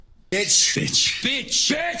Bitch. Bitch.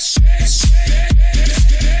 Bitch.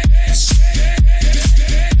 Bitch.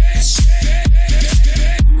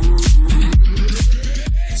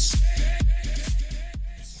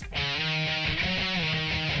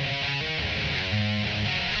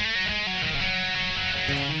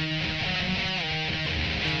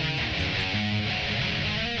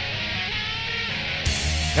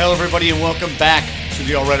 Hello, everybody, and welcome back to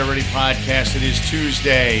the All Right Already podcast. It is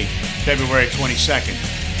Tuesday, February 22nd.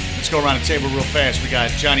 Let's go around the table real fast. We got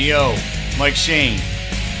Johnny O, Mike Shane,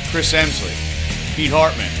 Chris Emsley, Pete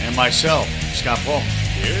Hartman, and myself, Scott Paul.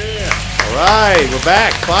 Yeah. All right, we're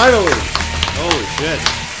back, finally. Holy shit.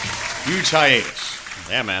 Huge hiatus.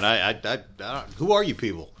 Yeah, man, I who are you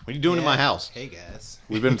people? What are you doing in my house? Hey, guys.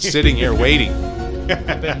 We've been sitting here waiting.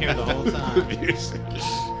 I've been here the whole time.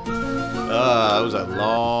 It was a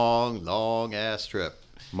long ass trip.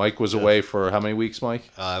 Mike was away for how many weeks, Mike?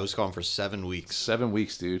 I was gone for 7 weeks. 7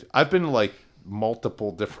 weeks, dude. I've been in like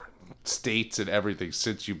multiple different states and everything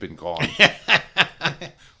since you've been gone.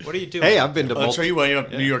 What are you doing? Hey, I've been to That's right, you went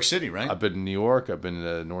up New York City, right? I've been in New York. I've been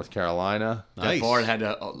to North Carolina. That bar had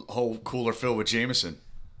a whole cooler filled with Jameson.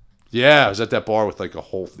 Yeah, I was at that bar with like it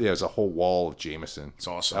was a whole wall of Jameson. It's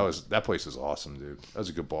awesome. That place was awesome, dude. That was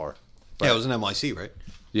a good bar. Yeah, it was in NYC, right?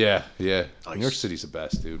 Yeah. Nice. New York City's the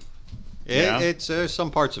best, dude. Yeah. It's some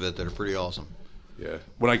parts of it that are pretty awesome. Yeah.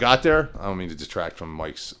 When I got there, I don't mean to detract from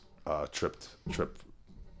Mike's trip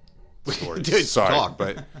story. Dude, Sorry, talk.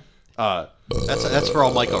 but That's for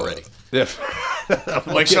all Mike already. if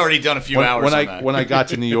Mike's already done a few hours on that. when I got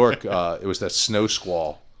to New York, it was that snow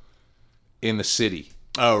squall in the city.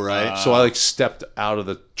 Oh, right. So I like stepped out of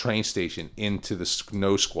the train station into the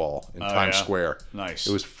snow squall in Times Square. Nice.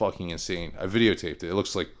 It was fucking insane. I videotaped it. It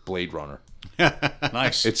looks like Blade Runner.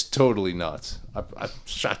 Nice. It's totally nuts. I'm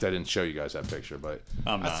shocked I didn't show you guys that picture, but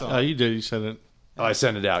I'm not. Oh, you did. You said it. oh, I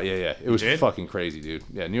sent it out. Yeah. It was did? fucking crazy, dude.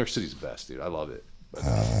 Yeah, New York City's the best, dude. I love it.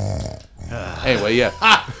 But, anyway, yeah.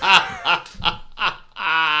 So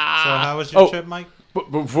how was your trip, Mike?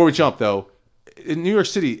 But before we jump, though, in New York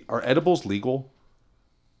City, are edibles legal?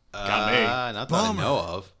 Got me. Not that I know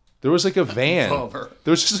of. There was like a van. Bummer.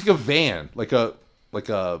 There was just like a van, like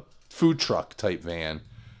a food truck type van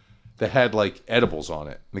that had like edibles on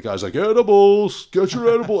it. And the guy's like, "Edibles, get your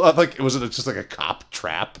edible." Like it was just like a cop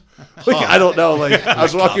trap. Like I don't know. Like I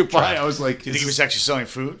was walking by, I was like, Do you think he was actually selling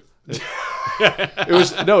food?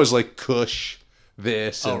 it was like Kush.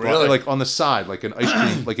 This and really? like on the side, like an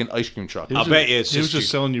ice cream truck. I'll bet you it's He was just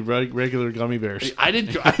just selling you regular gummy bears. I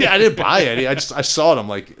didn't buy any. I saw it. I'm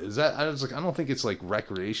like, is that? I was like, I don't think it's like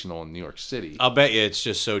recreational in New York City. I'll bet you it's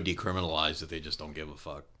just so decriminalized that they just don't give a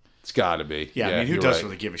fuck. It's got to be. Yeah, I mean, who you're does right.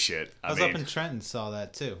 really give a shit? I was up in Trenton, saw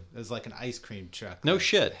that too. It was like an ice cream truck. No that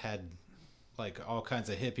shit. Had like all kinds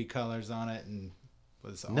of hippie colors on it and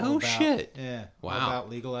was all No about, shit. Yeah. Wow. All about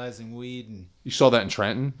legalizing weed and You saw that in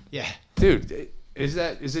Trenton, yeah. dude. Is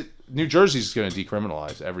it New Jersey's going to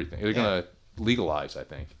decriminalize everything? They're going to legalize, I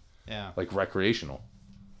think, Yeah. like recreational,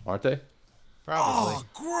 aren't they? Probably.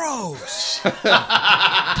 Gross. Yeah,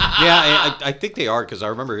 I think they are because I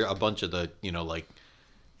remember a bunch of the like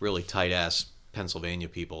really tight ass Pennsylvania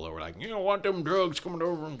people that were like, you don't want them drugs coming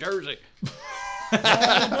over from Jersey.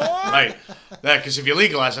 Right. Because if you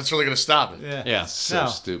legalize, that's really going to stop it. Yeah. Yeah, So No,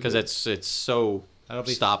 stupid. because it's so That'll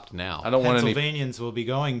be- stopped now. I don't want any. Pennsylvanians will be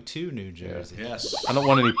going to New Jersey. Yes. I don't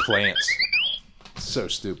want any plants. It's so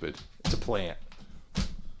stupid. It's a plant.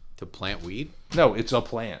 To plant weed. No, it's a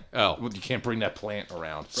plant. Oh. Well, you can't bring that plant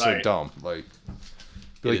around. It's Right. so dumb. Like,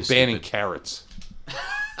 It like is banning stupid. carrots.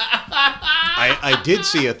 I did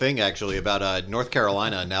see a thing actually about North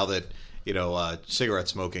Carolina now that cigarette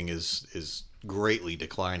smoking is greatly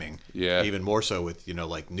declining. Yeah. Even more so with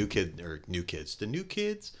like the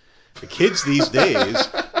kids these days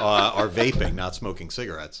are vaping, not smoking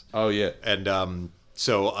cigarettes. Oh yeah. And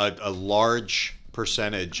so a large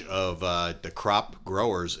percentage of the crop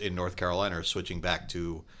growers in North Carolina are switching back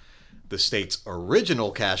to the state's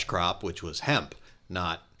original cash crop, which was hemp,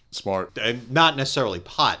 not Smart. not necessarily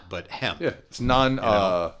pot, but hemp. Yeah, it's non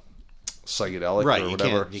psychedelic Right, or you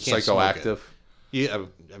whatever. can't smoke it. Psychoactive. Yeah,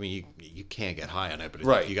 I mean, you can't get high on it, but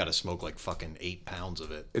Right. you got to smoke like fucking 8 pounds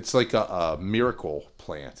of it. It's like a miracle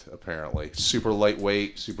plant, apparently. Super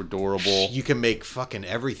lightweight, super durable. You can make fucking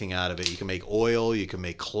everything out of it. You can make oil. You can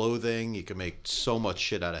make clothing. You can make so much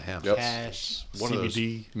shit out of hemp. Yep. Cash. One of those.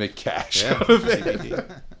 CBD. Make cash Yeah. out of it. CBD.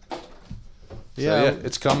 So, yeah,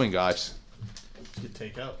 it's coming, guys. You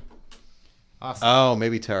take out. Awesome. Oh,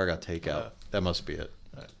 maybe Tara got takeout. That must be it.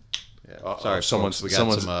 Yeah. Sorry, someone's folks, we got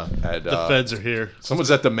someone's some. at The feds are here.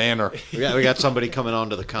 someone's at the manor. We got somebody coming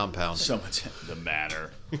onto the compound. Someone's the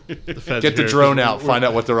matter. The feds Get the here, drone 'cause out, find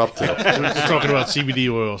out what they're up to. We're talking about CBD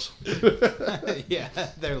oils. Yeah,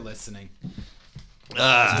 they're listening.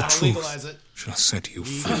 Ah, I'll legalize it. Shall set you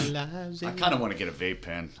free. I kind of want to get a vape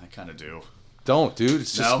pen. I kind of do. Don't, dude.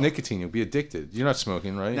 It's just No? nicotine. You'll be addicted. You're not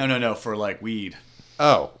smoking, right? No, for like weed.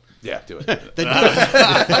 Oh, yeah, do it. No,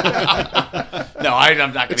 I'm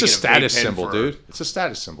not going to It's get a status vape pen symbol, for- dude. It's a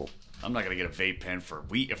status symbol. I'm not going to get a vape pen for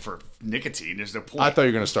weed for nicotine. There's no point. I thought you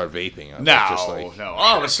were going to start vaping. No.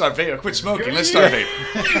 Oh, let's start vaping. Quit smoking. Let's start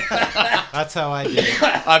vaping. That's how I did it.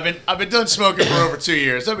 I've been done smoking for over 2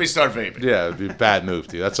 years. Let me start vaping. Yeah, it'd be a bad move,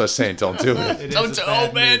 dude. That's what I was saying. Don't do it. It is Don't a do- bad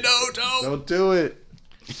oh man, move. no, don't. Don't do it.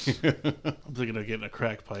 I'm thinking of getting a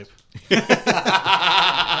crack pipe.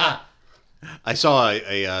 I saw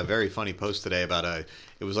a very funny post today about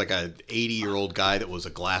it was like a 80-year-old guy that was a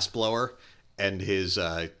glass blower, and his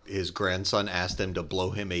grandson asked him to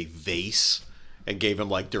blow him a vase and gave him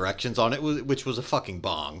like directions on it, which was a fucking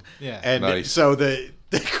bong. Yeah. And Nice. so the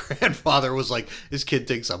grandfather was like, "This kid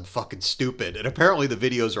thinks I'm fucking stupid," and apparently the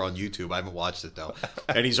videos are on YouTube. I haven't watched it though.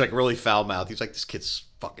 And he's like really foul mouthed. He's like, "This kid's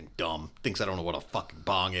fucking dumb. Thinks I don't know what a fucking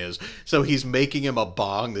bong is." So he's making him a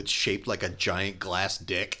bong that's shaped like a giant glass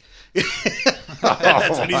dick. That's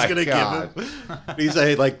what he's my gonna God. give him. He's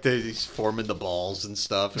like he's forming the balls and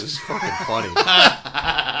stuff. It's fucking funny.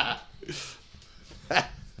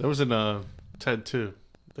 That was in Ted too.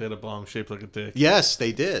 They had a bomb shaped like a dick. Yes,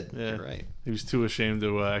 they did. Yeah. You're right. He was too ashamed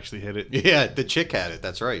to actually hit it. Yeah, the chick had it.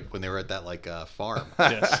 That's right. When they were at that farm.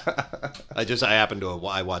 Yes.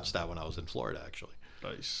 I watched that when I was in Florida. Actually,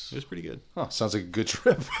 Nice. it was pretty good. Oh, sounds like a good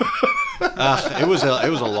trip. It was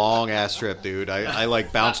a long ass trip, dude. I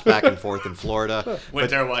like bounced back and forth in Florida. Went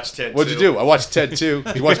there, watched Ted. What'd you do? I watched Ted 2.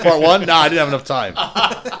 You watched part 1? Nah, I didn't have enough time.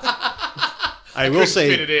 I will say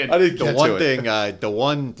fit it in. I didn't the get one to it. thing, the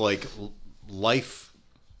one like life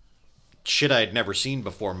shit I had never seen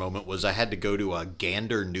before moment was I had to go to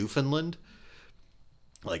Gander, Newfoundland,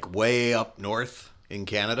 like way up north in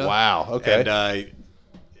Canada. Wow, okay. And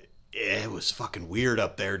it was fucking weird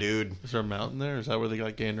up there, dude. Is there a mountain there? Is that where they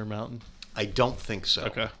got Gander Mountain? I don't think so.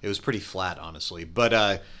 Okay. It was pretty flat, honestly.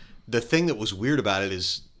 But the thing that was weird about it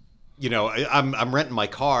is, I'm renting my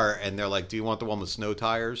car, and they're like, "Do you want the one with snow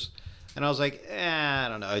tires?" And I was like, I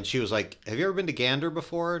don't know. And she was like, "Have you ever been to Gander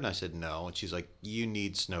before?" And I said, "No." And she's like, "You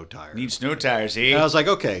need snow tires." Need snow tires, eh? And I was like,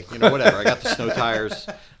 "Okay, whatever." I got the snow tires.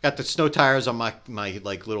 Got the snow tires on my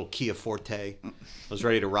like little Kia Forte. I was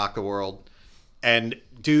ready to rock the world. And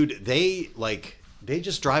dude, they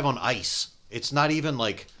just drive on ice. It's not even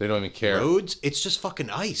like They don't even care. roads. It's just fucking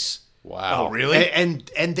ice. Wow. Oh, really? And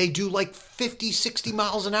they do like 50, 60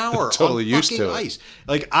 miles an hour Totally on used fucking to it. ice.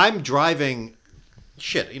 Like I'm driving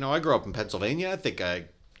shit, I grew up in Pennsylvania. I think I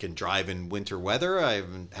can drive in winter weather. I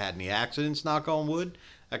haven't had any accidents, knock on wood.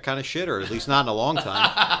 That kind of shit, or at least not in a long time.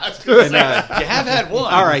 And, You have had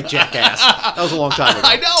one. all right, jackass. That was a long time ago.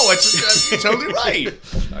 I know. It's you're totally right.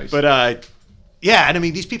 Nice. But yeah, and I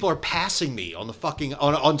mean these people are passing me on the fucking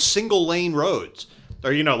on single lane roads.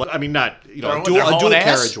 Or not They're a dual hauling ass?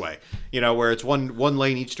 carriageway. Where it's one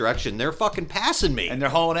lane each direction. They're fucking passing me. And they're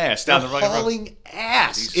hauling ass They're down the right road. hauling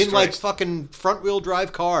ass Jesus in like Christ. fucking front wheel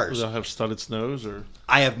drive cars. Does that have studded snows or?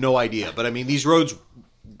 I have no idea, but I mean these roads,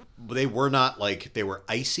 they were not like they were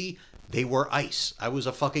icy. They were ice. I was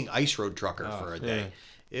a fucking ice road trucker for a day. yeah.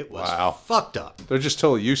 It was Wow. fucked up. They're just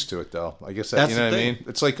totally used to it, though. I guess that, That's you know the what I thing. mean?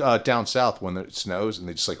 It's like down south when it snows and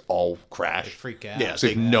they just like all crash. Freak out. Yeah. They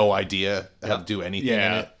have no idea how to do anything in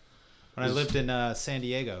Yeah. it. When I lived in San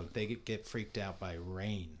Diego, they get freaked out by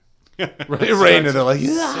rain. It rained and they're like,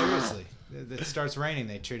 yeah. Seriously. It starts raining,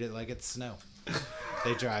 they treat it like it's snow.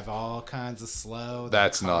 They drive all kinds of slow. they're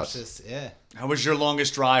That's nuts. cautious. Yeah. How was your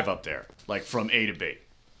longest drive up there? Like from A to B?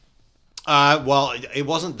 Well, it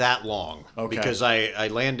wasn't that long Okay. because I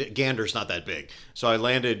landed. Gander's not that big, so I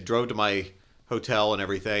landed, drove to my hotel and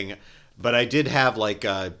everything. But I did have like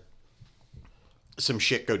some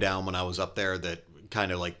shit go down when I was up there that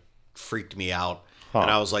kind of like freaked me out, and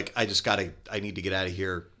I was like, I need to get out of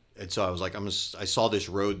here. And so I was like, I saw this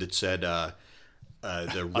road that said the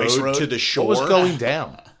Ice road road? to the shore. What was going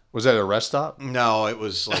down? Was that a rest stop? No, it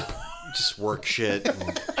was like just work shit. And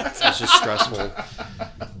it was just stressful.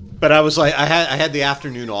 But I was like, I had the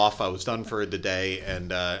afternoon off. I was done for the day,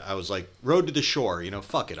 and I was like, road to the shore.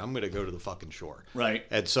 Fuck it, I'm gonna go to the fucking shore. Right.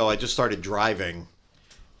 And so I just started driving,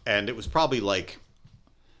 and it was probably like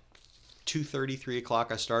 2:30, 3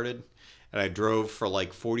 o'clock. I started, and I drove for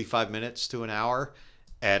like 45 minutes to an hour,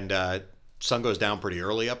 and sun goes down pretty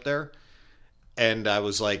early up there. And I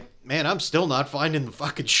was like, man, I'm still not finding the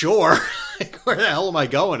fucking shore. Like, where the hell am I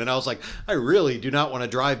going? And I was like, I really do not want to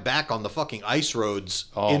drive back on the fucking ice roads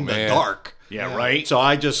in the dark. Yeah, right. So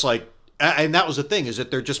I just like, and that was the thing, is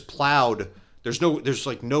that they're just plowed. There's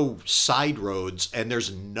like no side roads, and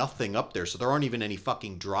there's nothing up there. So there aren't even any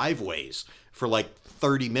fucking driveways for like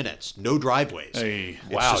 30 minutes. No driveways. Hey,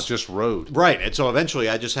 Wow, just road. Right. And so eventually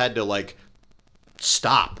I just had to like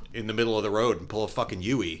stop in the middle of the road and pull a fucking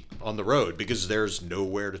U-ey on the road because there's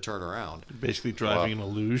nowhere to turn around. Basically driving in a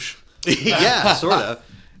luge. Yeah, sort of.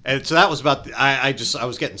 And so that was about. I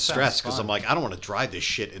was getting stressed because I'm like, I don't want to drive this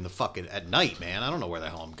shit in the fucking at night, man. I don't know where the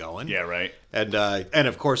hell I'm going. Yeah, right. And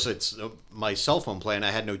of course it's my cell phone plan. I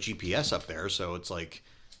had no GPS up there, so it's like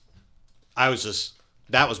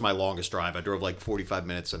that was my longest drive. I drove like 45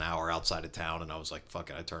 minutes an hour outside of town, and I was like, fuck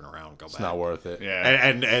it, I turn around and go back. It's not worth it. Yeah.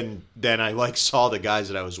 And then I like saw the guys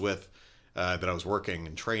that I was with, that I was working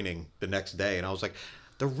and training the next day, and I was like,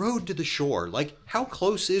 the road to the shore, like how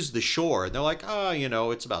close is the shore? And they're like, oh,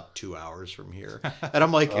 it's about 2 hours from here. And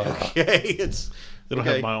I'm like, okay, They don't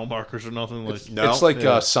have mile markers or nothing. Like no. It's like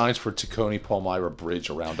signs for Tacony Palmyra Bridge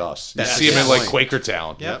around us. You That's see them in like right.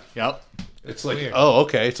 Quakertown. Yep. It's like, Weird. oh,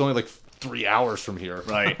 okay. It's only like 3 hours from here.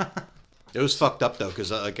 Right. It was fucked up though, because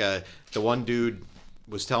the one dude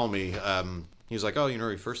was telling me, he was like, oh,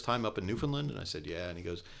 your first time up in Newfoundland? And I said, yeah. And he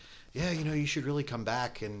goes, yeah, you should really come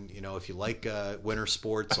back, and if you like winter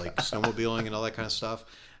sports like snowmobiling and all that kind of stuff.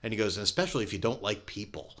 And he goes, and especially if you don't like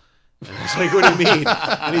people. And I was like, what do you mean?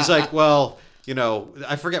 And he's like, well,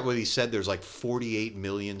 I forget what he said. There's like 48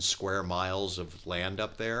 million square miles of land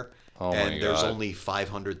up there. Oh, and my there's God. only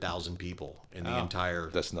 500,000 people in the entire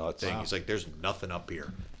That's nuts. thing. Wow. He's like, there's nothing up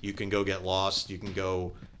here. You can go get lost. You can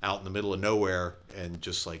go out in the middle of nowhere and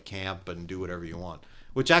just like camp and do whatever you want.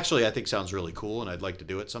 Which actually I think sounds really cool, and I'd like to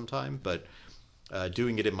do it sometime. But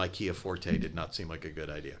doing it in my Kia Forte did not seem like a good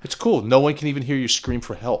idea. It's cool. No one can even hear you scream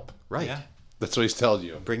for help. Right. Yeah. That's what he's telling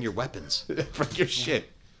you. Bring your weapons. Bring your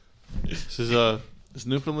shit. this is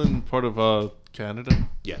Newfoundland part of Canada,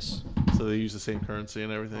 Yes, so they use the same currency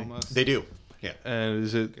and everything. Almost. they do. Yeah. And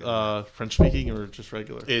is it French speaking or just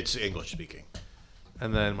regular? It's English speaking.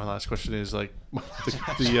 And then my last question is like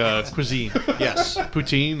the cuisine. Yes.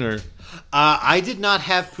 Poutine or I did not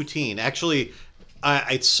have poutine. Actually,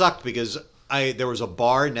 it sucked because there was a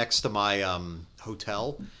bar next to my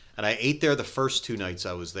hotel, and I ate there the first 2 nights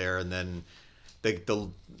I was there, and then the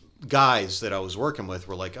guys that I was working with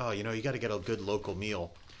were like, oh, you got to get a good local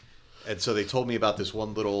meal. And so they told me about this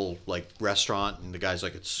one little like restaurant, and the guy's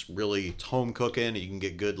like, it's home cooking, and you can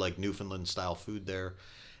get good like Newfoundland style food there.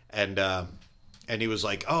 And he was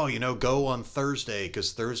like, oh, go on Thursday,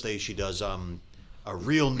 because Thursday she does a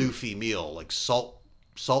real Newfie meal, like salt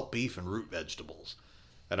beef and root vegetables.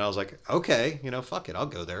 And I was like, okay, fuck it, I'll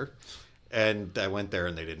go there. And I went there,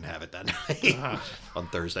 and they didn't have it that night on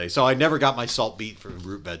Thursday. So I never got my salt beef and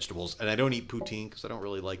root vegetables, and I don't eat poutine because I don't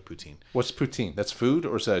really like poutine. What's poutine? That's food,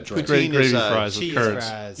 or is that a drink? Poutine gravy is, fries with Cheese curds.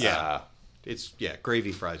 fries. Yeah, it's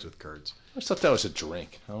gravy fries with curds. I just thought that was a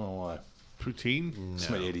drink. I don't know why. Poutine?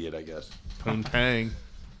 I'm an idiot, I guess. Poontang.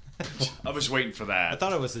 I was waiting for that. I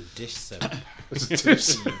thought it was a dish soap.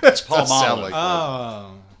 It's Paul Sound Mahler. like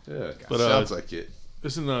Oh. yeah, But, sounds like it.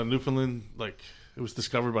 Isn't Newfoundland like it was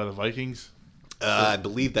discovered by the Vikings? I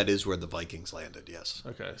believe that is where the Vikings landed. Yes.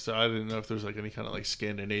 Okay, so I didn't know if there's like any kind of like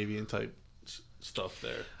Scandinavian type stuff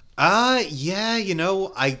there.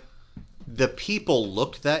 Yeah. The people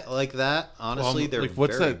looked like that. Honestly, they're like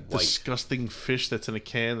what's very that white. disgusting fish that's in a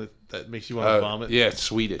can that makes you want to vomit? Yeah, it's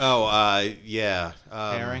Swedish. Oh, yeah.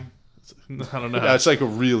 Herring. I don't know. Yeah, it's like a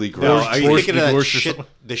really No, gross. are you Borscht thinking of that or shit? something.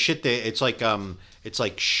 The shit it's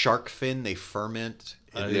like shark fin. They ferment.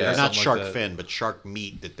 Yeah, Or something not like shark that. fin, but shark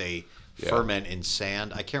meat that they ferment in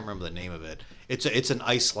sand. I can't remember the name of it. It's an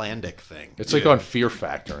Icelandic thing. It's like on Fear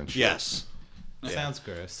Factor and shit. Yes. Sounds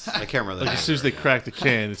gross. I can't remember the Like name. as soon as they crack the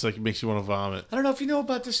can, it's like it makes you want to vomit. I don't know if you know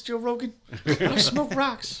about this, Joe Rogan. I smoke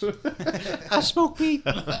rocks. I smoke meat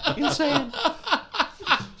in sand.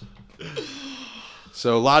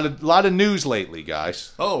 So a lot of news lately,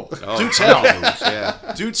 guys. Oh, do tell.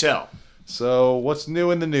 Yeah. Do tell. So what's new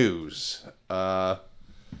in the news?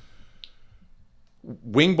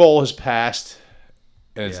 Wing Bowl has passed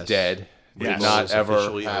and it's Yes. dead. Did Yes. not It's ever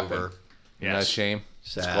officially happen. over. Isn't that a Yes. shame?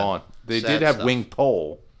 It's Sad. gone. They Sad did have stuff. Wing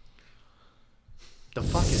Pole. The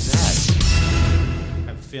fuck is that? I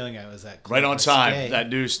have a feeling I was at Club Right on time. Risque. That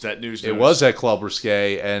news. It was at Club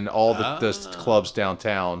Risque and all the clubs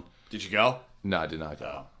downtown. Did you go? No, I did not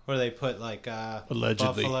go. Where they put like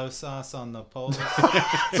Allegedly. buffalo sauce on the pole.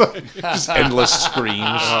 Just endless screams.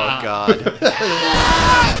 Oh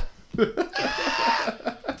God.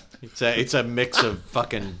 It's a mix of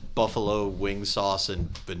fucking buffalo wing sauce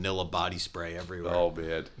and vanilla body spray everywhere. Oh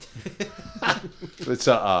man. It's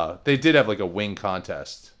they did have like a wing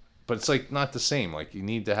contest, but it's like not the same. Like you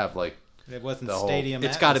need to have like It wasn't The whole- stadium.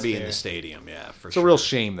 It's got to be in the atmosphere. stadium, yeah, for it's sure. a real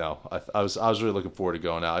shame though. I was really looking forward to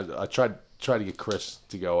going out. I tried to get Chris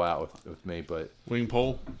to go out with me, but Wing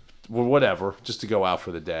pole. well, whatever, just to go out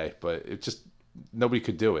for the day. But it just nobody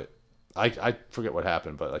could do it. I forget what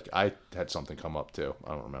happened, but like I had something come up too. I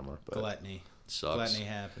don't remember. But Gluttony. Sucks. Gluttony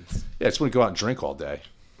happens. yeah, it's when you go out and drink all day.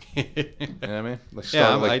 You know what I mean? Like Yeah,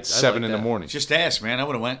 start at like I 7 like in the that. morning. Just ask, man. I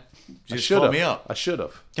would have went. I Just should call have. me up. I should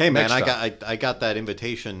have. Hey man, Next I time. got that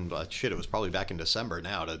invitation. But shit, it was probably back in December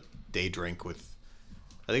now to day drink with.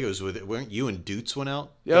 I think it was with. Weren't you and Doots went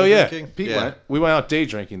out? Oh day yeah, drinking? Pete yeah. went. We went out day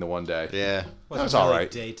drinking the one day. Yeah, Wasn't was all really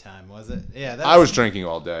right. Daytime, was it? Yeah, that I was drinking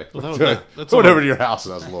all day. Well, that's I went all- over to your house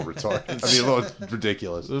and I was a little retarded. I mean, a little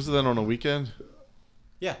ridiculous. Was it then on a weekend?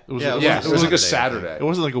 Yeah. It was, Yeah, it Yeah, wasn't- it was like a Saturday, I think. Saturday. It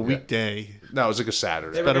wasn't like a weekday. No, it was like a They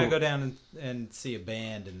Saturday. were better- gonna go down and see a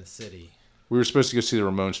band in the city. We were supposed to go see the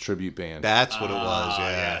Ramones tribute band, that's what it was. Yeah.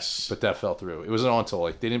 Yes. but that fell through. It wasn't on until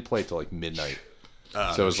like they didn't play till like midnight.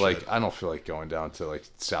 So it was like I don't feel like going down to like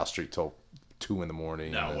South Street till 2 in the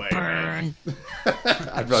morning. No and way. then-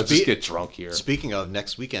 I'd rather just get drunk here. Speaking of,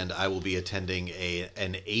 next weekend I will be attending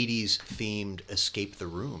an '80s themed escape the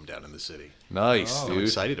room down in the city. Nice, I'm dude.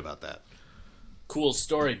 excited about that. Cool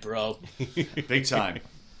story, bro. Big time.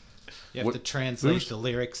 You have What- to translate the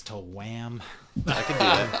lyrics to Wham. I can do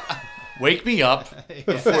that. Wake me up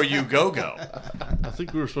before you go. I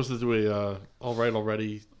think we were supposed to do a All Right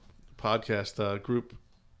Already podcast group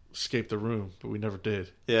escape the room, but we never did.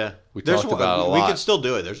 Yeah, We There's talked one, about it a We lot. could still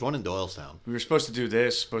do it. There's one in Doylestown. We were supposed to do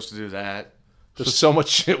this, supposed to do that. There's so much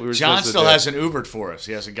shit we were John supposed to still do. hasn't Ubered for us.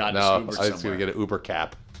 He hasn't gotten us No, Ubered I was somewhere. gonna get an Uber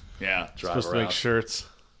cap. Yeah. Drive Supposed to around. make shirts.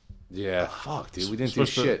 Yeah, fuck, dude, we didn't do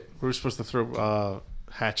Supposed to- shit. We were supposed to throw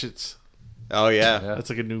hatchets. Oh yeah. Yeah. That's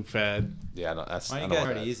like a new fad. Yeah, no, that's Why I you don't got want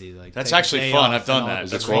pretty that. easy? Like That's take a actually day fun. off I've done and all that.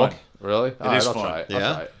 Is That's it cool? fun. Really? All is I'll fun. try it. Yeah?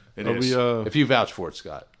 I'll try it. It Are is. we, If you vouch for it,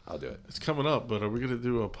 Scott, I'll do it. it's coming up, but are we gonna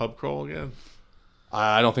do a pub crawl again?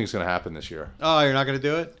 I don't think it's gonna happen this year. Oh, you're not gonna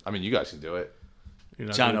do it? I mean, you guys can do it. You're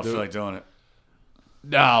not John gonna don't do feel it? like doing it.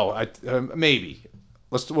 No, maybe.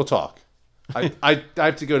 We'll talk. I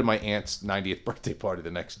have to go to my aunt's 90th birthday party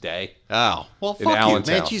the next day. Oh, well, In fuck you, man.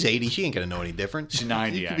 Allentown. She's 80. She ain't gonna know any different. She's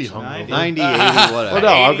 90, You could be actually. hungover. 90, 80, whatever. Well,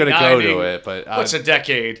 no, I'm gonna go 80, to it, but What's a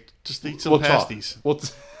decade? Just eat some we'll talk. pasties.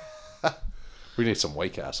 We need some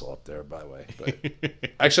White Castle up there, by the way. But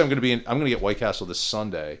actually, I'm gonna get White Castle this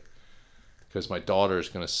Sunday because my daughter is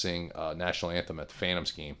gonna sing national anthem at the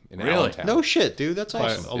Phantoms game in Really? Allentown. No shit, dude. That's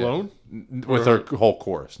By- awesome. alone? With her whole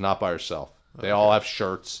chorus, not by herself. They all have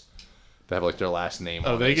shirts. They have like their last name.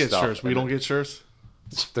 Oh, on they it and get stuff. shirts. We And don't get shirts.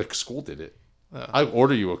 The school did it. I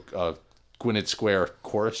order you a Gwynedd Square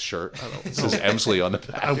chorus shirt. It says Emsley on the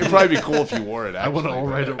back. It'd probably be cool if you wore it. I want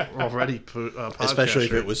to actually, already put podcast Especially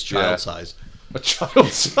if shirt. it was child Yeah. size. but a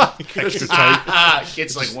child's size.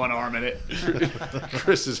 Gets like one arm in it.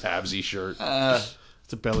 Chris's Habsy shirt.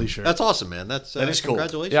 It's a belly shirt. That's awesome, man. That is cool.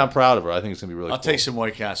 Congratulations. Yeah, I'm proud of her. I think it's gonna be really. I'll cool. take some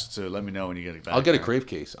White Castle too. Let me know when you get it back. I'll get a man. crave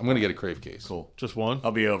case. I'm gonna get a crave case. Cool. Just one.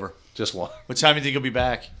 I'll be over. Just one. What time do you think you'll be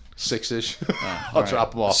back? 6-ish. All I'll right.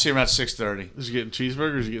 drop them off. See you around 6:30. Is you getting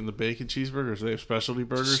cheeseburgers? You getting the bacon cheeseburgers? Do they have specialty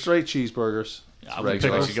burgers? Straight cheeseburgers. I wouldn't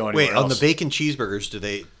Regular. expect you to go anywhere Wait, on the else. bacon cheeseburgers, do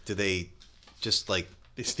they just like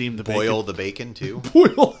They steam the boil bacon. the bacon too?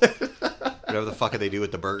 Boil it. Whatever the fuck do they do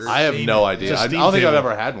with the burgers? I have no idea. Just I steam don't think I've table.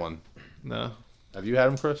 ever had one. No, Have you had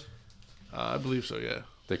them, Chris? I believe so. Yeah.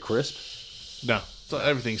 They crisp? No, so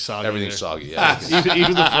everything's soggy. Everything's there. soggy. Yeah.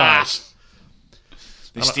 Even the fries.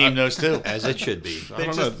 They steam those too. As it should be. I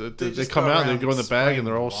don't know. They just come go out, they around go in the bag, and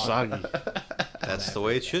they're all spraying soggy. That's the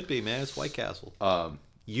way it should be, man. It's White Castle.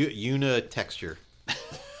 Una texture.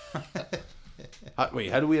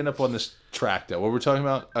 Wait, how do we end up on this track, though? What were we talking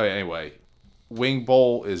about? Oh, yeah, anyway. Wing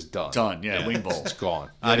Bowl is done. Done. Yeah, wing bowl. It's gone.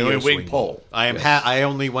 Adios, wing wing pole. bowl. I am. I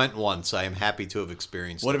only went once. I am happy to have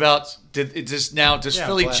experienced. What it. about does Yeah,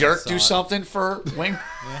 Philly glad I Jerk saw do it. something for wing?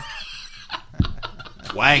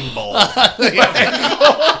 Wang Bowl? I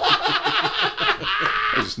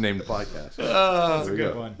just named the podcast. That's a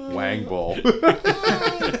good one. Wang Bowl.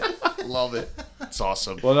 Love it. It's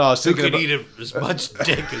awesome. Well, no, I was You thinking can about, eat as much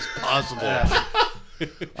dick as possible. I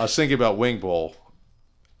was thinking about Wing Bowl.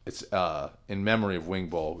 It's in memory of Wing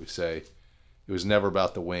Bowl. We say it was never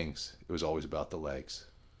about the wings. It was always about the legs.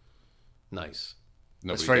 Nice.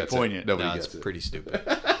 Nobody very gets poignant. It. Nobody No, gets it's it. pretty stupid.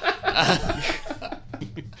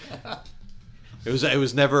 It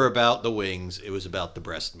was never about the wings. It was about the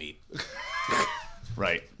breast meat.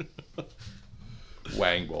 Right.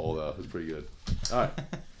 Wang Bowl though. It was pretty good. All right.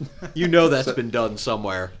 You know that's been done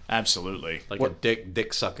somewhere, Absolutely. like a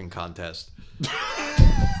dick sucking contest. Wow.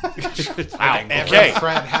 Every Okay.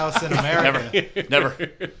 frat house in America. Never.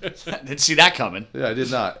 Didn't see that coming. Yeah, I did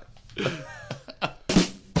not.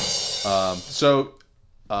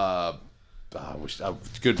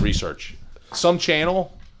 Good research. Some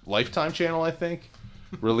channel, Lifetime channel, I think,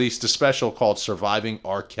 released a special called "Surviving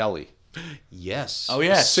R. Kelly." Yes. Oh,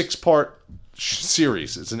 yes. 6-part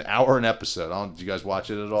series. It's an hour an episode. Did you guys watch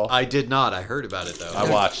it at all? I did not. I heard about it though. I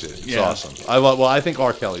watched it. It's Yeah. awesome. I think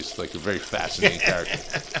R. Kelly's like a very fascinating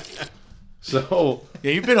character. So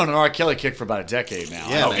Yeah, you've been on an R. Kelly kick for about a decade now.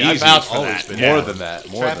 Yeah, I man, I he's vouch for always that. been Yeah. more than that.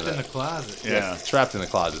 More Trapped than in the that. closet. Yeah. Trapped in the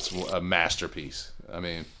Closet's a masterpiece. I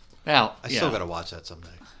mean, Now, I still gotta watch that someday.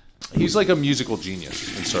 he's like a musical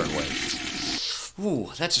genius in certain ways.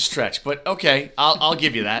 Ooh, that's a stretch, but okay, I'll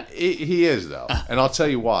give you that. He is though, and I'll tell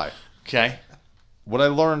you why. Okay. What I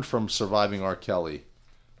learned from Surviving R. Kelly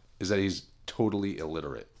is that he's totally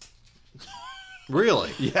illiterate.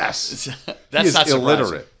 Really? Yes, That's he is not surprising.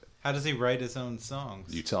 illiterate. How does he write his own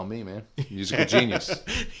songs? You tell me, man. Musical genius.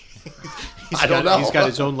 I don't know. He's got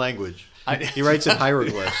his own language. He writes in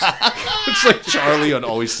hieroglyphs. It's like Charlie on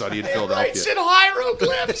Always Sunny in Writes Philadelphia. in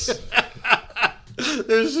hieroglyphs.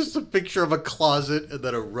 There's just a picture of a closet and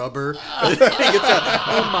then a rubber. And then he gets out,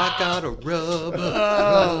 oh my god, a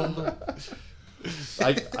rubber.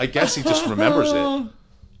 I guess he just remembers it.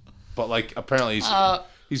 But like apparently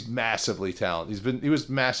he's massively talented. He was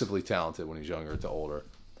massively talented when he's younger to older.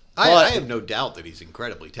 I have no doubt that he's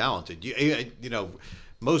incredibly talented. You know,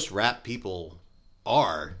 most rap people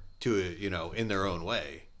are in their own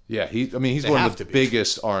way. Yeah, he's They one have of the to be.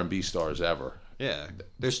 biggest R&B stars ever. Yeah,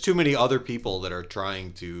 there's too many other people that are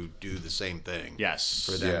trying to do the same thing. Yes.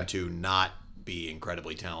 for them Yeah. to not be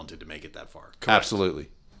incredibly talented to make it that far. Absolutely.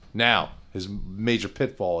 Now, his major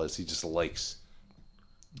pitfall is he just likes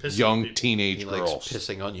young teenage He girls. likes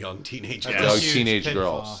pissing on young teenage Yeah. girls. Young Huge teenage pitfall.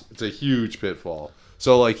 girls. It's a huge pitfall.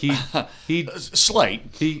 So like he Slight.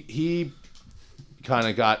 he kind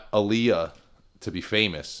of got Aaliyah to be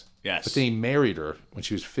famous. Yes. But then he married her when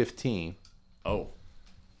she was 15. Oh.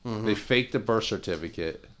 They faked the birth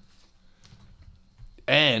certificate.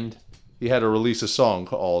 And he had to release a song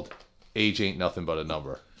called Age Ain't Nothing But a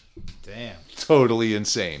Number. Damn. Totally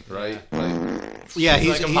insane, right? Like, Yeah,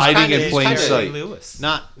 he's hiding kinda- in plain he's sight. kinda Lewis.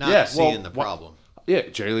 Not Yeah, well, seeing the problem. yeah,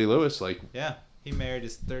 Jerry Lee Lewis, like, Yeah. He married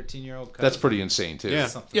his 13-year-old cousin. that's pretty insane, too. Yeah.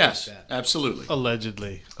 Something Yes, like that. absolutely.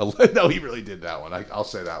 Allegedly. No, he really did that one. I'll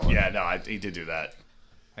say that one. Yeah, no, he did do that.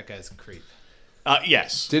 That guy's a creep.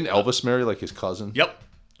 Yes. Didn't Elvis marry, like, his cousin? Yep.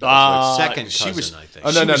 Second she cousin, was, I think. Oh,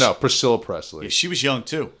 no, She was- no. Priscilla Presley. Yeah, she was young,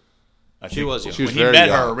 too. I think was young. She was when he very met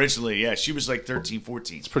young. her originally, yeah, she was like 13,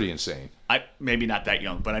 14. It's pretty insane. Maybe not that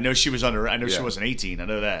young, but I know she was under. I know she Yeah. wasn't 18. I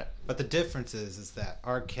know that. But the difference is that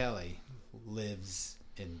R. Kelly lives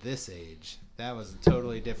in this age. That was a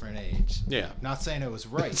totally different age. Yeah. Not saying it was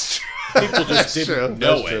right. People just true. didn't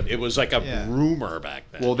know That's it. true. It was like a Yeah. rumor back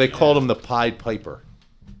then. Well, they called him the Pied Piper.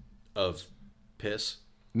 Of piss.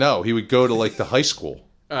 No, he would go to, like, the high school.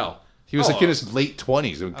 Oh. He was, like, in his late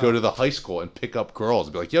 20s. He would go to the high school and pick up girls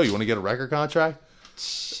and be like, yo, you want to get a record contract?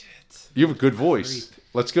 Shit. You have a good voice.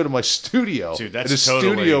 Let's go to my studio. Dude, that's and his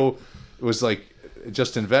totally- studio was like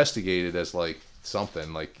just investigated as like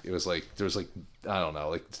something. Like it was like there was like I don't know,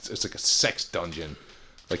 like it's like a sex dungeon.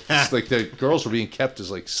 Like it's like the girls were being kept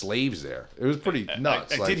as like slaves there. It was pretty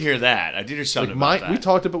nuts. I like, did hear that. I did hear something like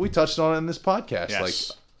about that. we touched on it in this podcast Yes.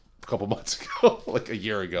 like a couple months ago, like a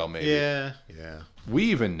year ago maybe. Yeah. We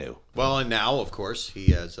even knew. Well, and now, of course,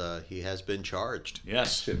 he has been charged.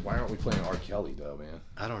 Yes. Shit, why aren't we playing R. Kelly though, man?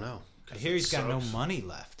 I don't know. I hear he's got no money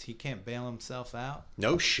left. He can't bail himself out.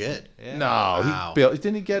 No shit. Yeah. No, Wow.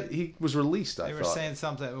 he was released, I They were thought. saying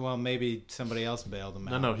something. Well, maybe somebody else bailed him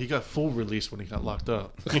out. No, he got full release when he got locked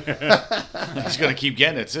up. He's gonna keep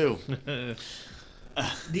getting it too.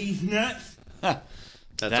 These nuts. That's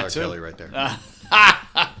That R. too. Kelly right there.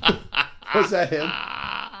 Was that him?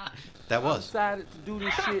 That was. Decided to do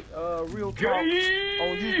this shit real talk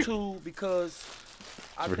on YouTube because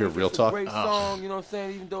I Ever think hear it's Real a Talk? great song, you know what I'm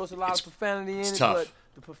saying? Even though it's a lot of profanity in it, tough. but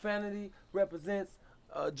the profanity represents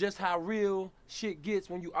just how real shit gets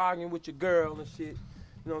when you arguing with your girl and shit.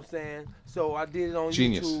 You know what I'm saying? So I did it on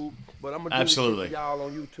Genius. YouTube, but I'm gonna do Absolutely. this shit for y'all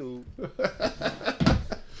on YouTube.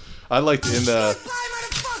 I liked in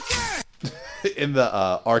the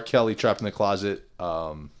R. Kelly Trapped in the Closet.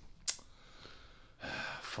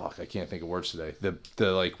 Fuck, I can't think of words today.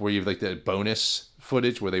 The like where you have like the bonus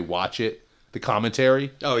footage where they watch it, the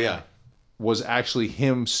commentary. Oh yeah. was actually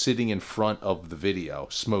him sitting in front of the video,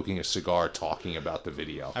 smoking a cigar, talking about the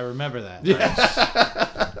video. I remember that.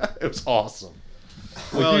 It was awesome.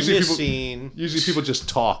 Well, usually this people- scene. Usually people just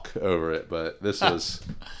talk over it, but this was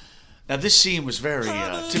Now this scene was very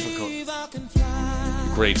difficult.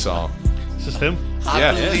 a great song. Is this him?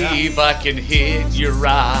 I believe I can hit your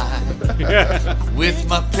eye with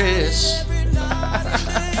my piss.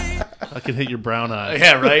 I can hit your brown eye.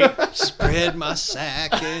 Yeah, right. Spread my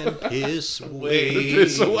sack and piss away.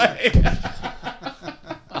 Piss away.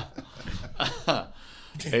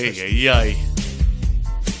 Hey, hey,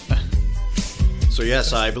 So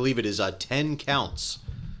yes, I believe it is 10 counts.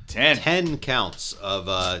 10. 10 counts of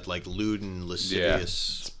like lewd and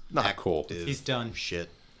lascivious. not cool. active He's done. Shit.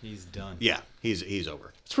 He's done. Yeah, he's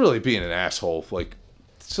over. It's really being an asshole. Like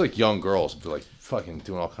it's like young girls like fucking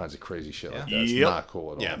doing all kinds of crazy shit like that. It's Yep. not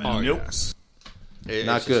cool at all. Yeah, man. Nope. It's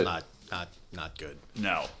Not just good. Not good.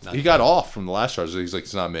 No. He got off from the last charge. He's like,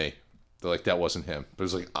 it's not me. They're like, that wasn't him. But it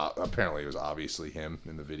was like, apparently it was obviously him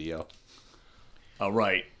in the video. Oh,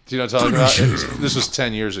 right. Do you know what I'm talking about? This was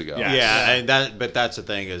 10 years ago. Yeah. Yeah, but that's the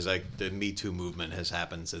thing is like the Me Too movement has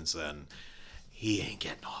happened since then. He ain't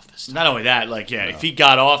getting off this time. Not only that, like, if he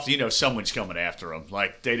got off, someone's coming after him.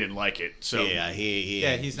 Like, they didn't like it. So, Yeah,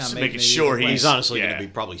 He's not Just making making it sure either way. he's honestly Yeah. going to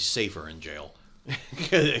be probably safer in jail.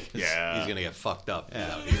 'Cause Yeah. he's going to get fucked up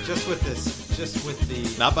Yeah. out here. Just with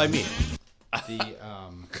the Not by me.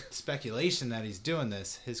 speculation that he's doing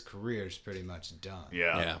this, his career's pretty much done.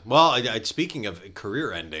 yeah. Yeah. Well, speaking of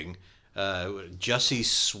career ending, Jussie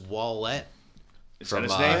Smollett Is that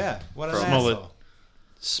his From, name? Yeah, what an Smollett. asshole.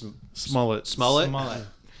 Smollett. Smollett.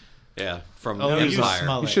 Yeah, from Oh, he's Empire.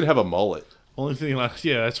 Smollett. You should have a mullet. Only thing,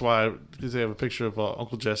 that's why, because they have a picture of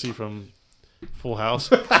Uncle Jesse from Full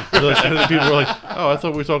House. And then people were like, "Oh, I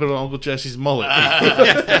thought we were talking about Uncle Jesse's mullet."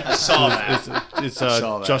 I saw that. It's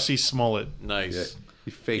Saw that. Jussie Smollett. Nice.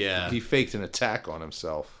 He faked. Yeah. He faked an attack on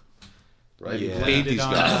himself. Right. Yeah. He paid Blamed it these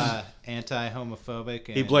on guys. anti-homophobic.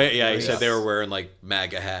 And He said they race. were wearing like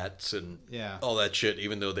MAGA hats and Yeah. all that shit,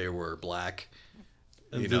 even though they were black.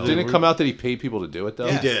 You did know, Didn't it come out that he paid people to do it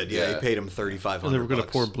though? he did. Yeah, he paid him $3,500. And they were going to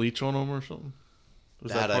pour bleach on him or something.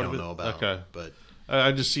 Was that I part don't of it? know about. Okay, But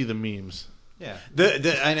I just see the memes. Yeah,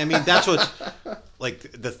 and I mean that's what's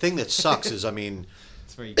like the thing that sucks is I mean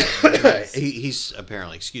that's where you get he's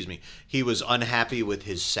apparently he was unhappy with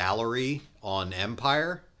his salary on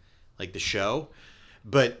Empire, like the show,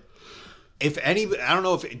 but if any I don't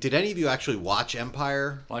know if did any of you actually watch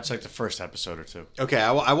Empire? Watch like the first episode or two. Okay,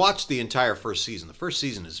 I watched the entire first season. The first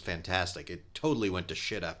season is fantastic. It totally went to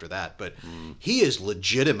shit after that, but he is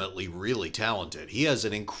legitimately really talented. He has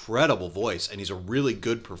an incredible voice, and he's a really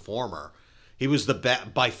good performer. He was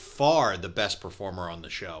by far the best performer on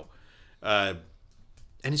the show, and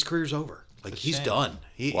his career's over. Like he's shame. done.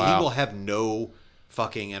 He will have no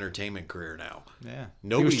fucking entertainment career now. Yeah.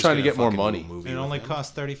 Nobody's trying to gonna get more fucking do a money. movie It with only him.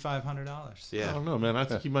 cost $3,500. I Yeah. don't know, man. I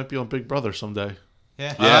think he might be on Big Brother someday.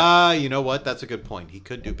 Yeah. You know what? That's a good point. He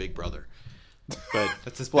could do Big Brother, but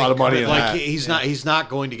That's his A lot of money in like that. he's not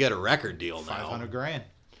going to get a record deal now. $500,000.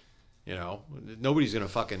 You know, nobody's gonna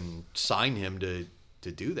fucking sign him to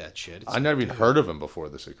do that shit. I never even heard of him before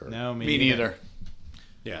this occurred. No, Me neither.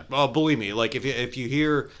 Yeah. Well, believe me, like if you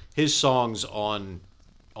hear his songs on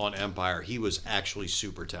Empire, he was actually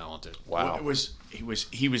super talented. Wow.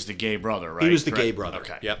 He was the gay brother, right? He was the Correct? gay brother.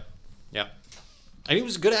 Okay. Yep. And he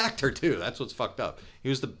was a good actor too. That's what's fucked up. He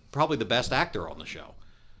was probably the best actor on the show.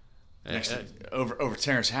 Next over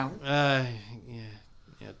Terrence Howard. Yeah.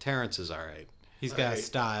 Terrence is all right. He's got a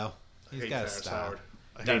style. He's got a style.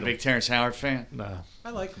 Not a big Terrence Howard fan. Nah.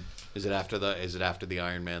 I like him. Is it after the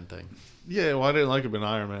Iron Man thing? Yeah, well, I didn't like him in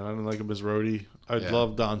Iron Man. I didn't like him as Rhodey. I Yeah.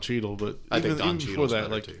 love Don Cheadle, but I even, think Don even before Cheadle's that,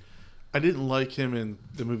 better like, too. I didn't like him in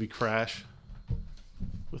the movie Crash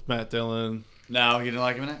with Matt Dillon. No, you didn't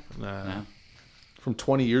like him in it. Nah. No. From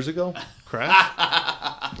 20 years ago?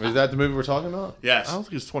 Crash? Is that the movie we're talking about? Yes. I don't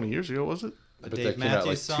think it's 20 years ago, was it? But Dave that came out like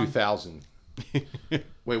Matthews song? 2000.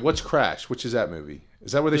 Wait, what's Crash? Which is that movie?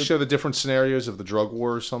 Is that where they show the different scenarios of the drug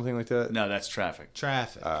war or something like that? No, that's Traffic.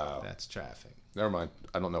 Traffic. That's Traffic. Never mind.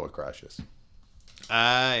 I don't know what Crash is.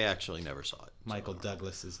 I actually never saw it. Michael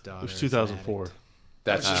Douglas's daughter. It was is 2004. an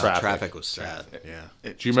That's Traffic. Traffic. Was sad. Yeah. Do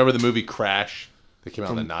you remember the movie Crash that came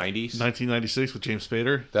out in the 90s? 1996 with James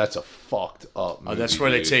Spader. That's a fucked up movie. Oh, that's where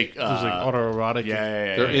they dude. take. It was like autoerotic.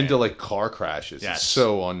 Yeah. They're into like car crashes. Yes. It's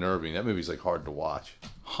so unnerving. That movie's like hard to watch.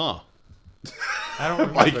 Huh. addict. I don't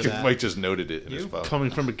remember Mike, that. Mike just noted it in his You? phone.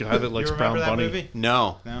 Coming from a guy that You likes remember Brown that Bunny. movie?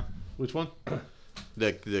 No. No. Which one?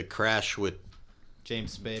 The crash with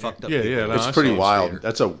James Spader. Fucked up. Yeah, people. yeah, no, It's I pretty saw it. wild. Spader.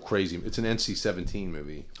 That's a crazy. It's an NC-17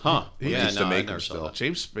 movie. Huh? Yeah, Yeah, to no, make I him never saw still. that.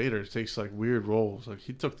 James Spader takes like weird roles. Like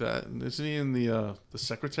he took that, and isn't he in the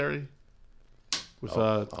Secretary with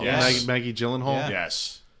yes. Maggie Gyllenhaal? Yeah.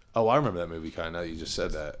 Yes. Oh, I remember that movie. Kind of. Now that you just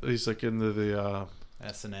said that. He's like in the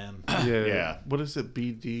S&M. Yeah. What is it?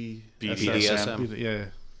 BDSM. BDSM. Yeah.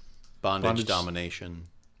 Bondage, domination,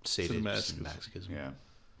 sadism, Sadomasochism. masochism. Yeah.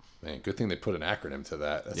 Man, good thing they put an acronym to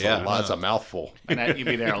that. That's Yeah. a lot. That's a mouthful. And that, you'd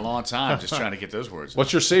be there a long time just trying to get those words.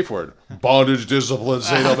 What's your safe word? Bondage, discipline,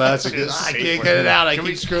 sadomasochism. I can't get it out. I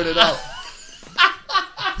keep screwing it up.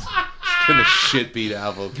 Getting the shit beat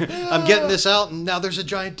out of him. I'm getting this out, and now there's a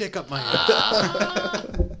giant dick up my ass.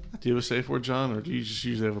 Do you have a safe word, John, or do you just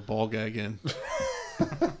usually have a ball gag in?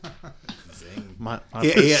 My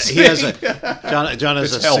he has a John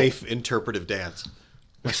has It's a help. safe interpretive dance.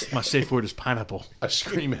 safe word is pineapple. I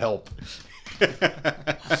scream help.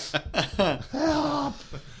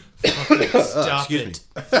 Stop excuse it.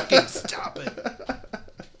 Fucking stop it.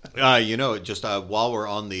 Just while we're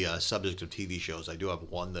on the subject of TV shows, I do have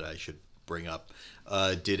one that I should bring up.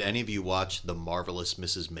 Did any of you watch The Marvelous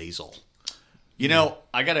Mrs. Maisel? You know,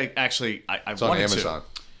 I gotta actually. I It's on wanted Amazon.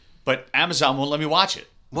 to, but Amazon won't let me watch it.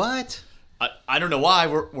 What? I don't know why.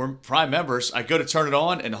 We're Prime members. I go to turn it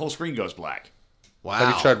on, and the whole screen goes black. Wow.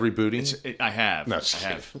 Have you tried rebooting? I have. No, I just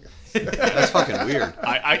have. That's fucking weird.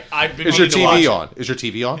 I've been. Is your meaning to watch TV it. on? Is your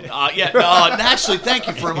TV on? Yeah. Actually, thank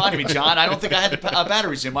you for reminding me, John. I don't think I had the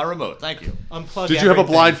batteries in my remote. Thank you. Unplug Did you have a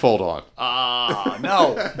everything. blindfold on?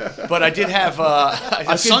 No, but I did have. I I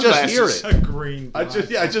had can just hear sunglasses. it. A green I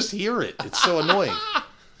just hear it. It's so annoying.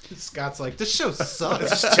 Scott's like, this show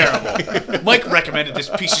sucks. It's terrible. Mike recommended this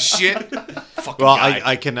piece of shit. Fucking Well, guy.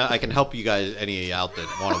 I can help you guys, any out that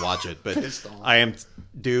want to watch it, but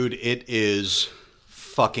dude, it is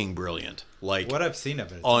fucking brilliant. Like What I've seen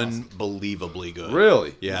of it, it's awesome. unbelievably good.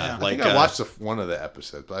 Really? Yeah. I Like think I watched one of the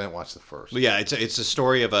episodes, but I didn't watch the first. Yeah, it's a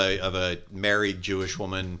story of a married Jewish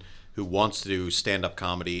woman who wants to do stand up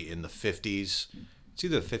comedy in the 50s. It's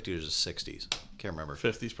either the 50s or the 60s. Can't remember.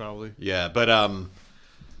 50s probably. Yeah, but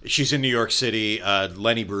she's in New York City.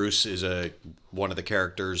 Lenny Bruce is one of the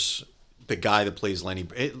characters. The guy that plays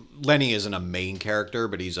Lenny isn't a main character,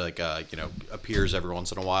 but he's like appears every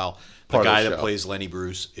once in a while. The Part of guy the that show. plays Lenny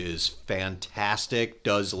Bruce is fantastic.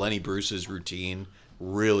 Does Lenny Bruce's routine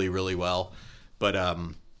really, really well. But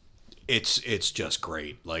it's just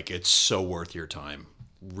great. Like it's so worth your time.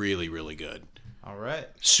 Really, really good. All right.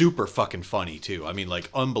 Super fucking funny too. I mean, like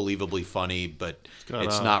unbelievably funny, but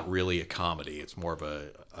it's not really a comedy. It's more of a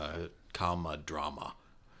comma drama.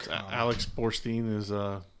 Alex Borstein is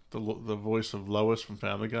the voice of Lois from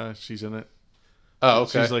Family Guy. She's in it. Oh,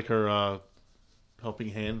 okay. She's like her helping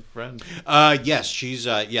hand friend. Yes, she is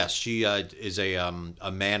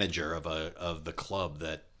a manager of the club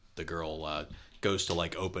that the girl goes to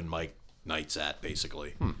like open mic nights at.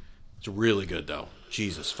 Basically, it's really good though.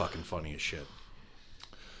 Jesus, fucking funny as shit.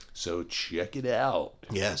 So check it out.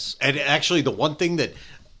 Yes, and actually, the one thing that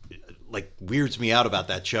like weirds me out about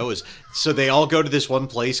that show is so they all go to this one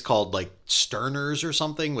place called like Sterner's or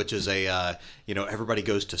something, which is everybody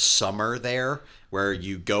goes to summer there, where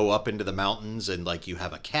you go up into the mountains and like you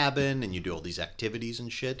have a cabin and you do all these activities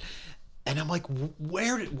and shit. And I'm like,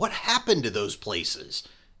 what happened to those places?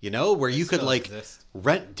 Where you could still like exist.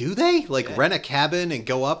 rent. Do they rent a cabin and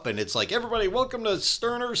go up and it's like, everybody, welcome to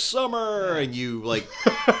Sterner's summer, and you like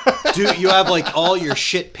you have like all your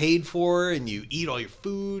shit paid for and you eat all your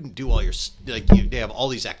food and do all your they have all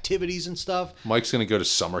these activities and stuff. Mike's gonna go to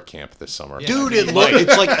summer camp this summer. Dude,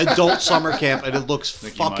 it's like adult summer camp and it looks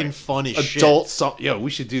fucking Mike. fun as shit. We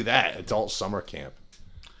should do that. Adult summer camp.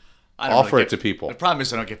 I don't Offer really it to people. The problem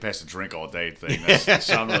is I don't get past the drink all day thing.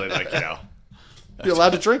 So I'm really like, You're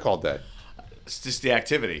allowed to drink all day. it's just the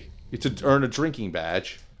activity. You have to earn a drinking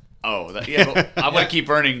badge. Oh, but I'm gonna keep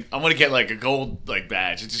earning. I'm gonna get like a gold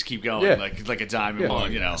badge and just keep going, Yeah. like a diamond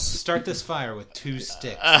one. Start this fire with 2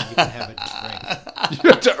 sticks and you can have a drink. You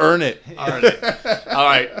have to earn it. All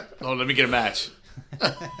right. Oh, let me get a match.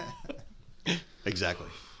 Exactly.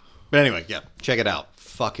 But anyway, yeah, check it out.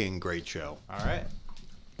 Fucking great show. All right.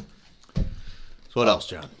 So what else,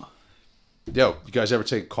 John? Yo, you guys ever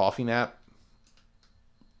take a coffee nap?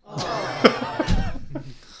 Do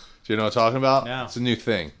you know what I'm talking about? No. It's a new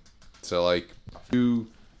thing. So, like, you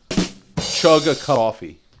chug a cup of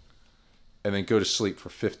coffee and then go to sleep for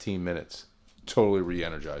 15 minutes. Totally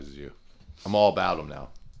re-energizes you. I'm all about them now.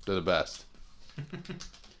 They're the best.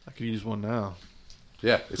 I could use one now.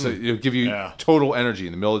 Yeah, it'll give you total energy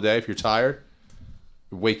in the middle of the day. If you're tired,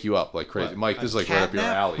 it'll wake you up like crazy. What, Mike, a this is like right cat up your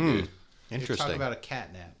nap? alley, dude. You're Interesting. talking about a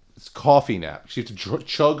cat nap. coffee nap. So you have to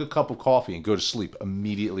chug a cup of coffee and go to sleep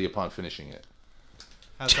immediately upon finishing it.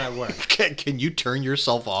 How's that work? Can you turn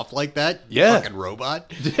yourself off like that? You Yeah. fucking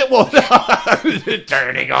robot. Well,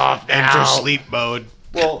 turning off now. Enter sleep mode.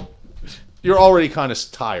 Well, you're already kind of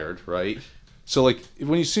tired, right? So like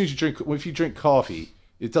as soon as if you drink coffee,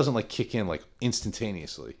 it doesn't like kick in like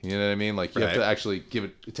instantaneously. You know what I mean? Like you have to Right. actually give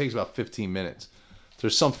it. It takes about 15 minutes.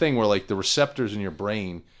 There's something where like the receptors in your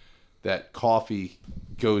brain that coffee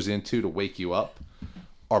goes into to wake you up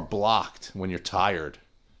are blocked when you're tired.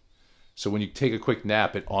 So when you take a quick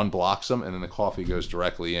nap, it unblocks them, and then the coffee goes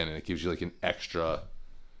directly in, and it gives you like an extra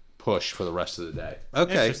push for the rest of the day.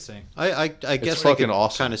 Okay. Interesting. I guess I fucking can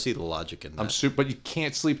awesome. kind of see the logic in that. But you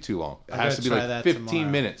can't sleep too long. It I'm has to gonna be try like that 15 tomorrow.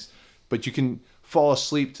 minutes. But you can fall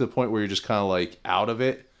asleep to the point where you're just kind of like out of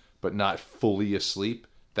it, but not fully asleep.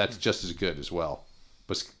 That's just as good as well.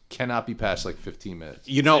 But cannot be past like 15 minutes.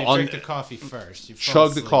 You know, You on drink the coffee first. You fall Chug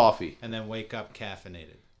the asleep, coffee. and then wake up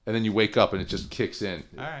caffeinated. And then you wake up and it just kicks in.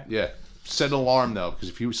 All right. Yeah. Set an alarm though, because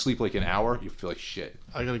if you sleep like an hour, you feel like shit.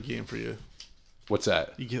 I got a game for you. What's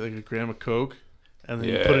that? You get like a gram of Coke, and then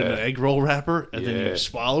you put it in an egg roll wrapper, and then Yeah. you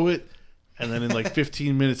swallow it, and then in like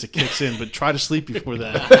 15 minutes it kicks in. But try to sleep before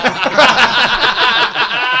that,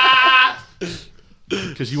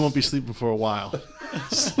 because you won't be sleeping for a while.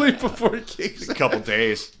 Sleep before it kicks in. A couple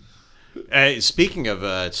days. Speaking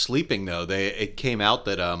of sleeping, though, it came out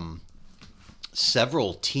that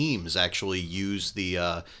several teams actually use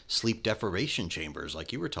the sleep deprivation chambers,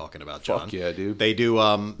 like you were talking about, John. Fuck yeah, dude. They do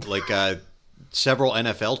several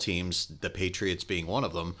NFL teams, the Patriots being one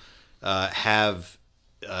of them, have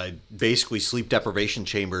basically sleep deprivation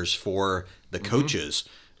chambers for the coaches,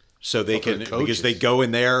 so they for the can coaches. because they go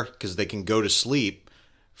in there because they can go to sleep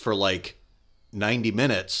for like 90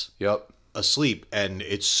 minutes Yep. asleep, and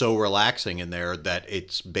it's so relaxing in there that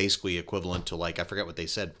it's basically equivalent to, like, I forget what they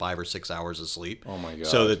said, 5 or 6 hours of sleep. Oh my God.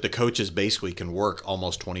 So that the coaches basically can work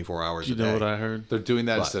almost 24 hours You a day. know what I heard? They're doing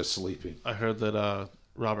that instead of sleeping. I heard that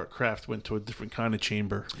Robert Kraft went to a different kind of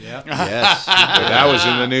chamber. Yeah. Yes. But that was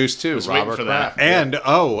in the news too. waiting Robert for that. Kraft. And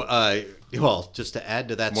well, just to add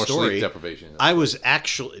to that More story, sleep deprivation. I was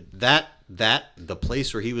actually the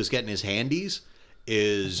place where he was getting his handies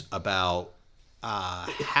is about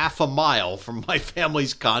half a mile from my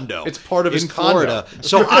family's condo. It's part of his in Florida. condo.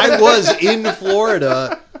 So I was in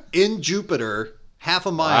Florida, in Jupiter, half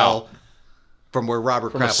a mile from where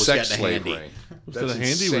Robert From a Kraft was sex getting a slave handy. ring. Was that a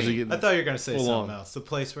handy? Was he getting? I thought you were going to say Full something on. else. The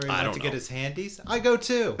place where he I went don't to know. get his handies. I go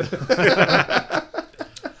too.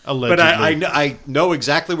 Allegedly. But I know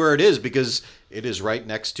exactly where it is because it is right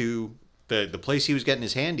next to the place he was getting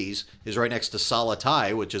his handies is right next to Sala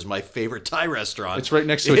Thai, which is my favorite Thai restaurant. It's right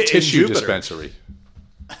next to a in tissue Jupiter. dispensary.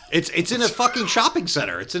 It's in a fucking shopping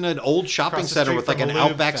center. It's in an old shopping Across the center street with like from an a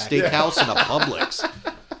lube Outback factory. Steakhouse and a Publix.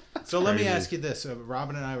 So let me ask you this: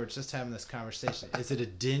 Robin and I were just having this conversation. Is it a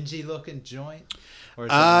dingy-looking joint, or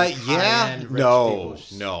is it like Yeah, high-end rich no.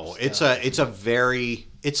 people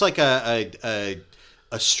It's like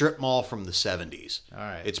a strip mall from the 70s. All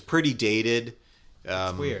right. It's pretty dated.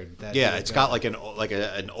 It's weird. that Yeah, you it's would got go- like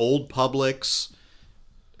an old Publix,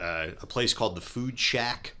 a place called the Food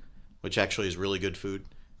Shack, which actually is really good food.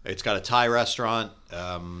 It's got a Thai restaurant.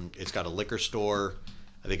 It's got a liquor store.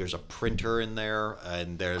 I think there's a printer in there,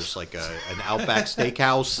 and there's like an Outback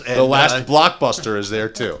Steakhouse. And, The last Blockbuster is there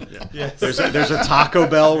too. there's a Taco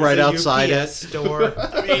Bell right There's a outside UPS it, store.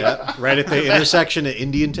 right at the intersection of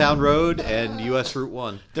Indiantown Road and U.S. Route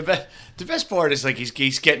 1. The best part is like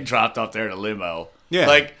he's getting dropped off there in a limo. Yeah.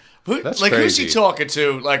 Like That's who's crazy. he talking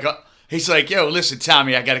to? Like he's like, yo, listen,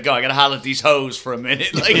 Tommy, I gotta go. I gotta holler at these hoes for a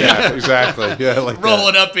minute. Like Yeah, exactly. Yeah, like that.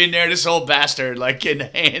 rolling up in there, this old bastard, like getting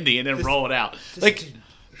handy and then rolling out.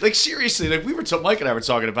 Like seriously, like Mike and I were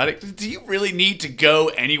talking about it. Do you really need to go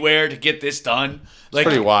anywhere to get this done? Like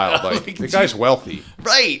Pretty wild. Like the guy's wealthy,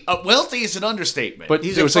 right. Wealthy is an understatement. but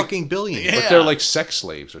He's there a was like, fucking billionaire. but they're like sex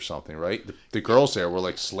slaves or something, right? The girls there were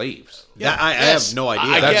like slaves. Yeah, I yes. have no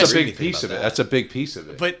idea. I I That's guess a didn't big think piece about of it. that. That's a big piece of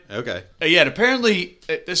it. but Okay. yeah, and apparently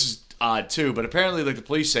this is odd too. But apparently, like the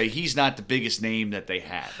police say, he's not the biggest name that they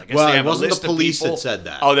have. I guess Well, they it have wasn't a list the police of people. that said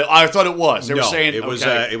that. Oh, I thought it was. They were No, saying it was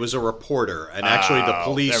okay. it was a reporter, and actually the Oh,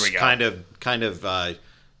 police there we go. kind of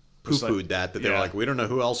poo-pooed that they were yeah. like, we don't know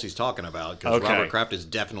who else he's talking about because Okay. Robert Kraft is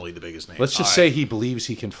definitely the biggest name. Let's just say he believes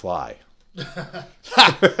he can fly.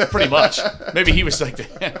 pretty much. Maybe he was like,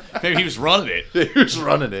 maybe he was running it. He was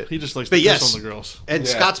running it. He just likes But to yes. piss on the girls. And Yeah.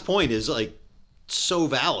 Scott's point is like so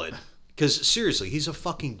valid. Because seriously, he's a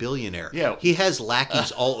fucking billionaire. Yeah. He has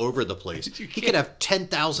lackeys all over the place. He could have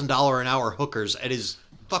 $10,000 an hour hookers at his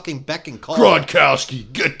fucking beck and call.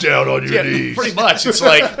 Gronkowski, get down on your Yeah, knees. pretty much. It's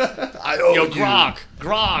like, I owe yo, you.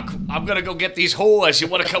 Gronk, I'm gonna go get these whores. You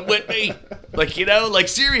want to come with me? Like, you know, like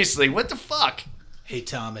seriously, what the fuck? Hey,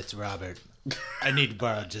 Tom, it's Robert. I need to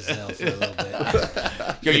borrow Giselle for a little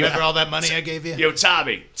bit. Yo, You remember all that money I gave you? Yo,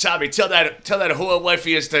 Tommy, tell that whore wife of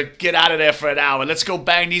yours to get out of there for an hour. Let's go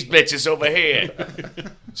bang these bitches over here.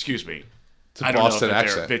 Excuse me. a I don't Boston know if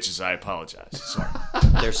accent. they're bitches. I apologize. Sorry.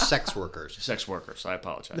 They're sex workers. Sex workers. I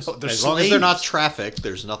apologize. As long as they're not trafficked,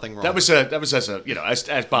 there's nothing wrong. That was as a you know as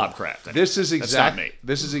Bob Kraft. This is That's not exactly. me.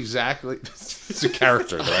 This is exactly. It's a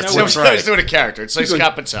character. Though. That's So what's I was right. doing a character. It's like He's like-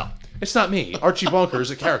 Scott Pinsell. It's not me. Archie Bunker is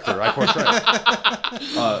a character. I portray.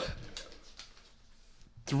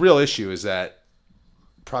 The real issue is that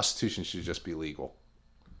prostitution should just be legal.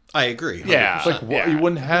 I agree. Yeah. It's like yeah. you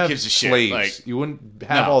wouldn't Who have gives a shit? slaves. Like, You wouldn't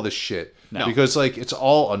have No. all this shit because like it's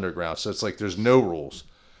all underground. So it's like there's no rules.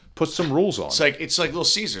 Put some rules on. it's like Little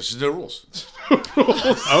Caesars. There's no rules.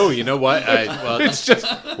 Oh, you know what? Well, It's just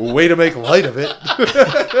a way to make light of it.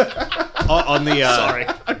 on the Sorry.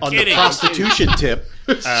 on the prostitution tip,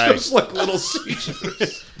 Just like Little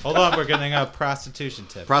Caesars. Hold on, we're getting a prostitution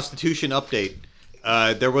tip. prostitution update.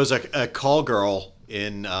 There was a call girl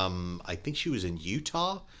in I think she was in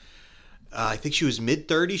Utah. I think she was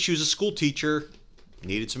mid-30s. She was a school teacher,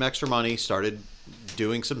 needed some extra money, started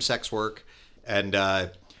doing some sex work, and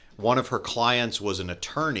one of her clients was an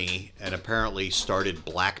attorney and apparently started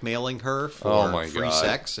blackmailing her for Oh my free God.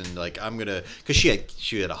 sex. And like, I'm gonna, because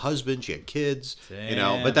she had a husband, she had kids, you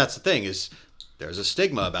know. Damn. But that's the thing is, there's a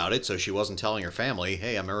stigma about it. So she wasn't telling her family,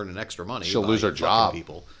 "Hey, I'm earning extra money." She'll by lose her fucking job.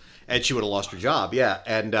 people, and she would have lost her job. Yeah,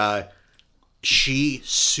 and she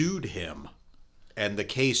sued him, and the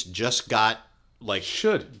case just got like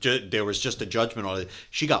there was just a judgment on it.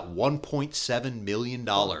 She got $1.7 million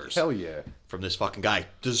Hell yeah. from this fucking guy.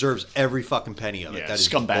 Deserves every fucking penny of it. Yeah, That is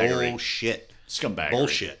scumbaggery. bullshit. Scumbaggery.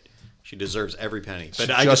 Bullshit. She deserves every penny. But Should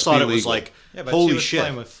I just just thought be it was legal. like, Yeah, but she holy was shit.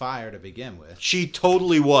 playing with fire to begin with. She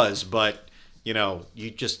totally was, but you know,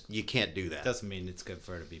 you can't do that. Doesn't mean it's good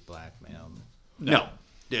for her to be blackmailed. No.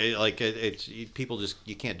 Yeah, like it's people just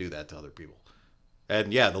you can't do that to other people.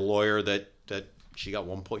 And yeah, the lawyer that she got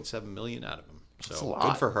 1.7 million out of him. So That's a lot.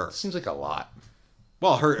 good for her. Seems like a lot.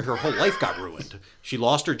 Well, her whole life got ruined. She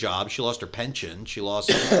lost her job. She lost her pension. She lost.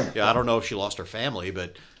 Yeah, I don't know if she lost her family,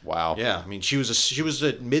 but Wow. yeah, I mean, she was a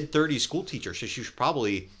mid-30s school teacher, so she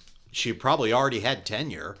probably already had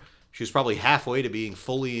tenure. She was probably halfway to being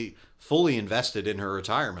fully invested in her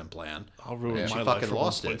retirement plan. I'll ruin She my fucking life for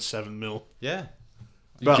lost it. 1.7 mil. Yeah.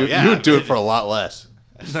 Well, You would do it for a lot less.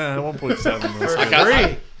 Nah, 1.7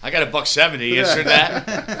 mil. I got $1.70. Answer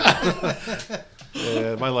that.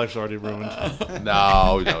 Yeah, my life's already ruined.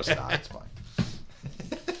 No, it's not. It's fine.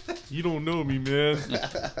 You don't know me, man.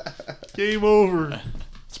 Game over.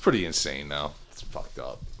 It's pretty insane, though. It's fucked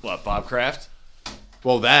up. What, Bob Kraft?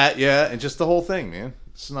 Well, that, yeah, and just the whole thing, man.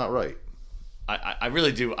 It's not right. I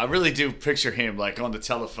really do. I really do picture him like on the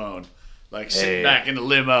telephone, like sitting Hey. back in the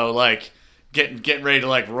limo, like getting ready to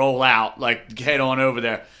like roll out, like head on over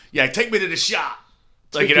there. Yeah, take me to the shop.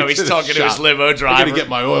 Like, you know, he's talking to his limo I'm driver. gonna get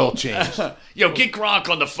my oil changed. Yo, get Gronk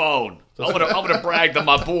on the phone. I'm gonna brag to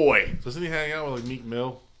my boy. Doesn't he hang out with like Meek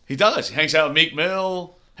Mill? He does. He hangs out with Meek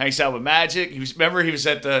Mill. Hangs out with Magic. He was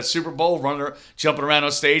at the Super Bowl, jumping around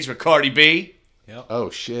on stage with Cardi B. Oh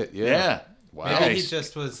shit! Yeah. Yeah. Wow. Yeah. Maybe he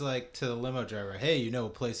just was like to the limo driver, "Hey, you know a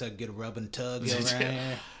place I can get a rub and tug around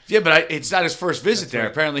here?" Yeah, but it's not his first visit there.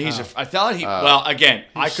 right. Apparently, I thought he. Well, again,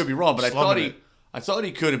 I could be wrong, but slumming I thought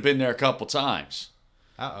he could have been there a couple times.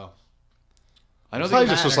 Uh-oh. I don't Probably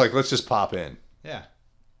think. just was like, let's just pop in. Yeah.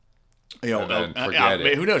 You know, and then forget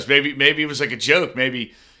it. Who knows? Maybe it was like a joke.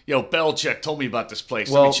 Maybe Belichick told me about this place.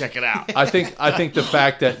 Let Well, me check it out. I think the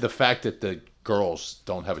fact that the girls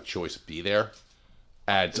don't have a choice to be there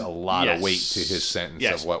adds a lot of Yes. weight to his sentence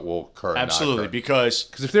Yes. of what will occur. and not Absolutely, occur. because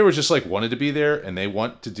Because if they were just like wanted to be there and they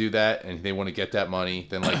want to do that and they want to get that money,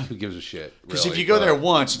 then like who gives a shit? if really? you go there But-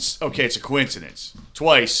 once, it's okay. It's a coincidence.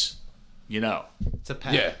 Twice, you know. It's a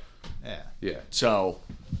pattern. yeah, Yeah. yeah. So,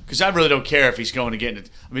 because I really don't care if he's going to get it.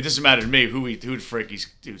 I mean, it doesn't matter to me who the frick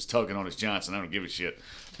he was tugging on his Johnson. I don't give a shit.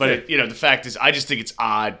 But the fact is, I just think it's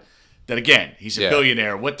odd that again he's a Yeah.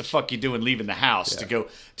 billionaire. What the fuck you doing leaving the house to go?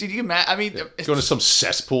 Did you imagine? I mean, Going to some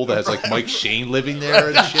cesspool that has like Mike Shane living there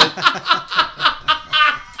and shit.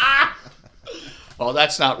 oh,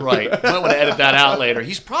 that's not right. You might want to edit that out later.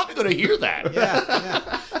 He's probably going to hear that.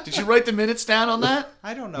 Yeah. Did you write the minutes down on that?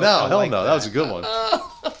 I don't know. if No, I hell like no, that was a good one.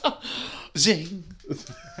 Zing.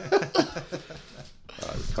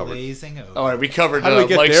 Covered. Glazing over. All right, we covered How do we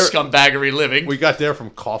get Mike's there? scumbaggery living. We got there from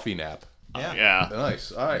Coffee Nap. Yeah.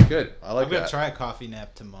 Nice. All right, good. I like I'm gonna that. try a coffee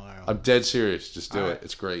nap tomorrow. I'm dead serious. Just do All it. right.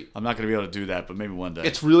 It's great. I'm not going to be able to do that, but maybe one day.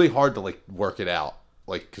 It's really hard to like work it out,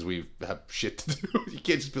 like because we have shit to do. You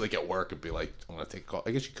can't just be like at work and be like, I'm gonna take a call.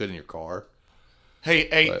 I guess you could in your car.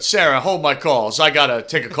 Hey, Sarah, hold my calls. I got to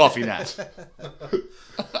take a coffee nap.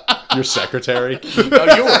 Your secretary.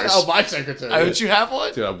 Oh, yours. Oh, my secretary. Don't you have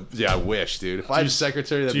one? Dude, I wish, dude. If I had a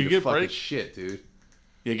secretary, that'd do you be the get fucking break? shit, dude.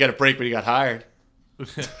 You got a break when you got hired.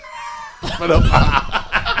 But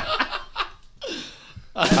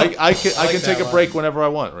I can take a break whenever I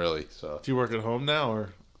want, really. So Do you work at home now, or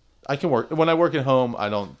I can work when I work at home. I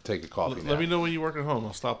don't take a coffee. let me know when you work at home?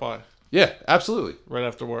 I'll stop by Yeah, absolutely. right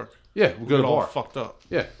after work. Yeah, we'll go to Get the all bar. fucked up.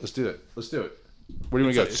 Yeah, let's do it. Let's do it. Where do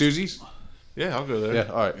we go? Susie's? Yeah, I'll go there. Yeah,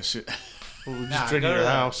 all right. We'll just Nah, drink go at to your the-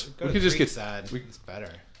 house. Go We to could just get- Creekside. It's better.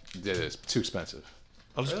 It is too expensive.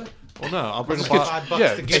 I'll just, Really? Well, no, I'll bring a It's bottle. $5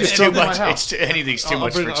 yeah, to get it's in. too Too my much. house. Anything's too I'll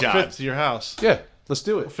much bring for a John. fifth to your house. Yeah, let's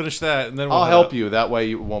do it. Finish that, and then we'll I'll head help out. you. That way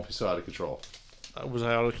you won't be so out of control. Was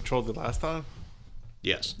I out of control the last time?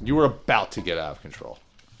 Yes. You were about to get out of control,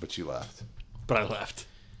 but you left. But I left.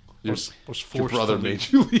 Your, Was your forced brother to made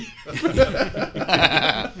leave. you leave.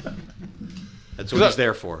 That's what he's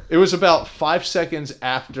there for. It was about 5 seconds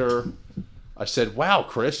after I said, "Wow,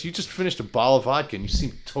 Chris, you just finished a bottle of vodka and you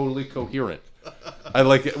seem totally coherent."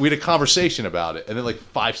 We had a conversation about it, and then like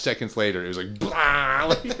 5 seconds later, it was like, blah,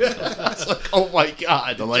 like it's like, oh my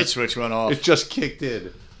god, The light switch went off. it just kicked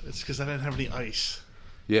in. It's because I didn't have any ice.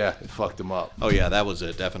 Yeah, it fucked him up. Oh yeah, that was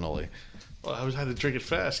it. Definitely. Well, I had to drink it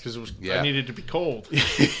fast because I Yeah. needed to be cold.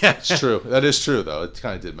 It's true. That is true, though. It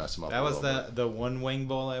kind of did mess him up. That a was little bit. the one wing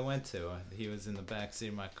bowl I went to. He was in the back seat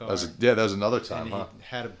of my car. That was another time, and huh? he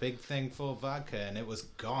had a big thing full of vodka, and it was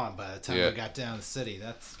gone by the time Yeah. we got down the city.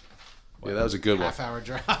 That's Yeah, that was a good one. half-hour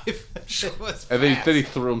drive. It was And then, fast. then he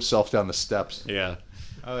threw himself down the steps. Yeah.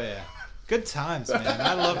 Oh yeah, good times, man.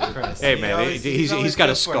 I love Chris. Hey, He man, always- he's always got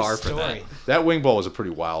a good scar for story. that. That wing bowl was a pretty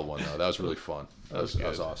wild one, though. That was really fun. That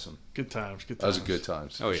was awesome. Good times. Good That was times. a good time.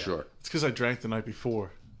 Oh, for yeah. sure. It's because I drank the night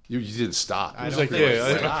before. You didn't stop. I It was don't like, think yeah, it's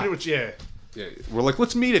I stopped. pretty much, yeah. Yeah, we're like,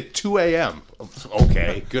 let's meet at 2 a.m.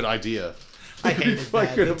 Okay, good idea. I hated that.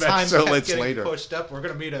 Fucking The imagine time so kept much getting later. pushed up. We're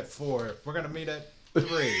gonna meet at 4. We're gonna meet at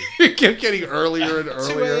 3. It kept getting earlier and 2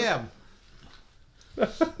 earlier. a.m.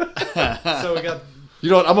 So we got. You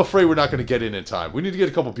know what? I'm afraid we're not going to get in time. We need to get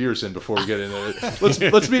a couple beers in before we get in there.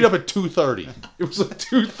 Let's meet up at 2:30. It was like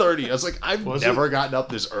 2:30. I was like, I've Was never gotten up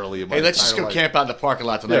this early in my Hey, let's just entire go life. camp out in the parking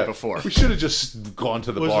lot the night before. We should have just gone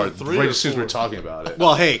to the Was bar it 3 right or as soon as we were 4? talking about it.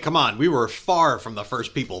 Well, hey, come on. We were far from the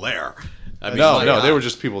first people there. I mean, no, my no, God. they were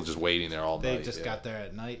just people just waiting there all They night. just yeah. got there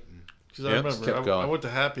at night. And Because I Yep, remember kept I going. went to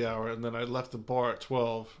happy hour and then I left the bar at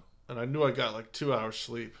 12 and I knew I got like 2 hours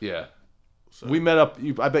sleep. Yeah. We met up.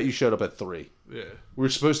 I bet you showed up at 3. Yeah. We were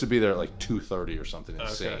supposed to be there at like 2:30 or something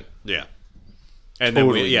insane. Okay. Yeah. And then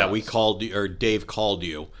Totally we nuts. called you, or Dave called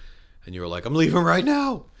you, and you were like, I'm leaving right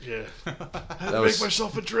now. Yeah. I had That to was- make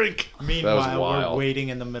myself a drink. meanwhile, we're wild. waiting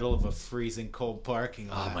in the middle of a freezing cold parking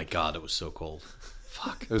lot. Oh, my God. It was so cold.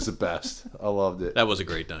 Fuck. It was the best. I loved it. That was a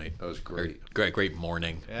great night. That was great. Great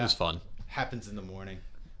morning. It Yeah. was fun. Happens in the morning.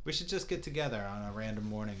 We should just get together on a random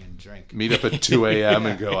morning and drink. Meet up at 2 a.m.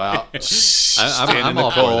 and go out. I'm all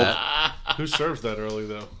for that. Who serves that early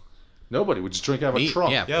though? Nobody. We just drink out of a Me-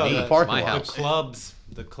 trunk. yeah, Yo, in the the- parking my lot. house.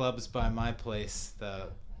 The clubs by my place, the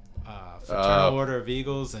Fraternal Order of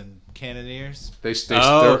Eagles and Cannoneers. They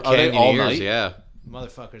Oh, are they all Canyoneers, night? yeah.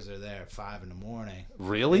 Motherfuckers are there at 5 in the morning.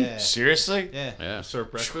 Really? Yeah. Seriously? Yeah. Yeah.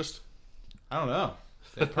 Serve breakfast? I don't know.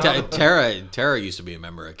 They Ta- probably Tara used to be a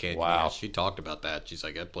member of Canyon. Wow. She talked about that. She's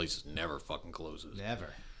like, that place never fucking closes. never.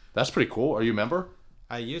 That's pretty cool. Are you a member?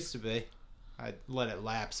 I used to be. I let it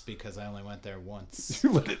lapse because I only went there once.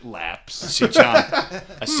 You let it lapse. See, John,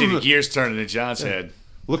 I see the gears turning in John's head.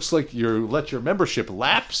 Looks like you let your membership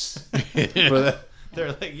lapse. But,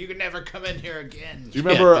 They're like, you can never come in here again. do you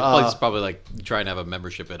remember? Yeah, the place is probably like trying to have a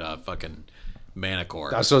membership at fucking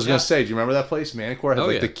Manicore. That's what I was gonna say. Do you remember that place? Manicore had Oh,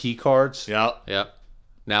 like yeah. the key cards. Yeah. Yep.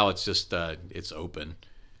 Now it's just it's open.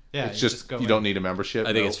 Yeah, It's just go you in. don't need a membership.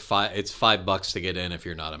 I think No. it's $5 to get in if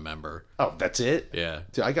you're not a member. Oh, that's it. Yeah.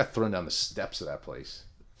 Dude, I got thrown down the steps of that place.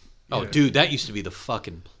 Oh, dude, that used to be the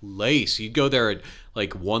fucking place. You'd go there at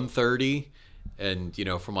like 1:30, and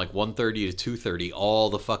from like 1:30 to 2:30, all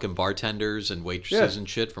the fucking bartenders and waitresses Yeah. and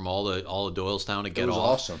shit from all of Doylestown to get was off.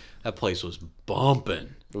 awesome. That place was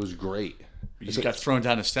bumping. It was great. You just got thrown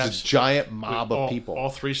down the It's a steps. giant mob all, of people. All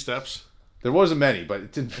 3 steps? There wasn't many, but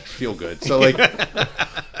it didn't feel good. So like,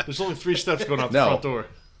 There's only 3 steps going out the No. front door.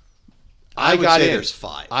 I would got say in. there's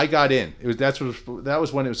 5. I got in. That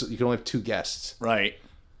was when it was. You could only have 2 guests, Right.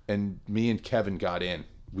 and me and Kevin got in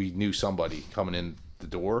we knew somebody coming in the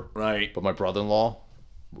door. Right. But my brother-in-law,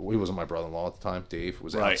 he wasn't my brother-in-law at the time. Dave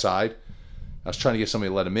was Right. outside. I was trying to get somebody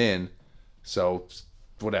to let him in. So,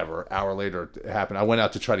 whatever, hour later it happened. I went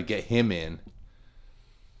out to try to get him in.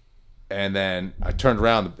 And then I turned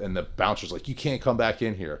around and the bouncer's like, you can't come back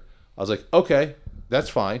in here. I was like, okay, that's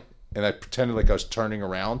fine. And I pretended like I was turning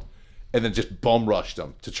around and then just bum rushed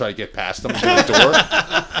him to try to get past him to the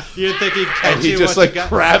door. You didn't think he'd catch And he you just once you like got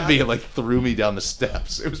grabbed inside? me and like threw me down the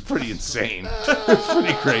steps. It was pretty insane. It was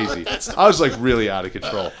pretty crazy. I was like really out of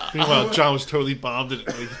control. Meanwhile, John was totally bombed and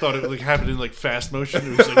like, he thought it like happened in like fast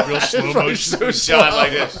motion. It was like real slow motion. John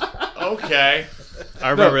like this. Okay. I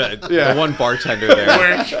remember that, yeah. the one bartender there.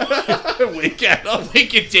 Wink at him.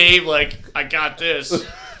 Wink at Dave like, I got this.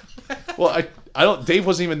 Well, I don't. Dave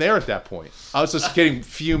wasn't even there at that point. I was just getting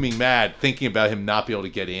fuming mad thinking about him not being able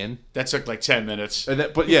to get in. That took like 10 minutes. And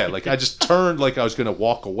then, but yeah, like I just turned like I was gonna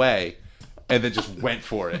walk away, and then just went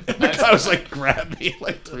for it. And the guy was like grabbed me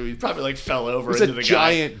like threw me. Probably like fell over It was into a the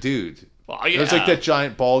giant dude. Well, It was like that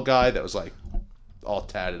giant bald guy that was like all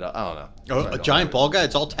tatted up. I don't know. Oh, a giant bald guy.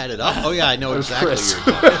 It's all tatted up. Oh yeah, I know exactly Chris. what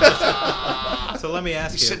you're talking about. So let me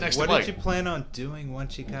ask He's you, sitting next to what Mike. did you plan on doing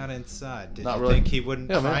once you got inside? Did Not you really. think he wouldn't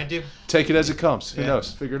Yeah, man. find you? Take it as it comes. Who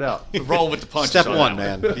knows? Figure it out. Roll with the punches. Step on one,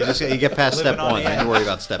 that man. You get past Living step on one, the then you edge. worry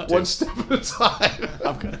about step two. One step at a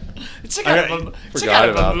time. It's like out of a, it's like Forgot out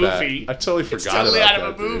of a about that. movie. I totally It's forgot totally about out of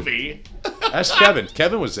a that, dude. movie. Ask Kevin.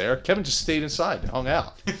 Kevin was there. Kevin just stayed inside, hung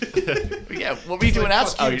out. Yeah, what were you doing Fuck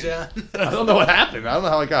outside? you, John. I don't know what happened. I don't know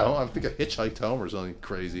how I got home. I think I hitchhiked home or something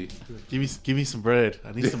crazy. Give me some bread.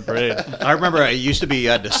 I need some bread. I remember it used to be you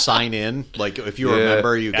had to sign in. Like if you Yeah.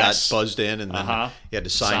 remember, you Yes. got buzzed in, and then you had to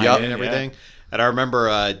sign Sign in in, and everything. And I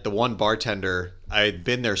remember the one bartender. I had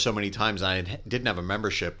been there so many times, and I didn't have a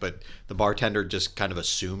membership, but the bartender just kind of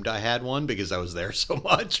assumed I had one because I was there so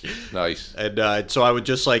much. Nice. And so I would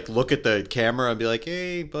just like look at the camera and be like,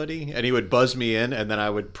 "Hey, buddy," and he would buzz me in, and then I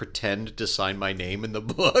would pretend to sign my name in the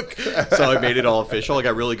book. So I made it all official. I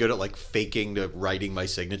got really good at like faking to writing my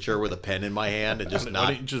signature with a pen in my hand and just Why not.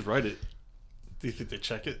 didn't you just write it? Do you think they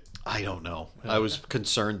check it? I don't know. I was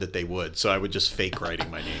concerned that they would, so I would just fake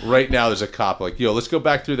writing my name. Right now, there's a cop like, yo, let's go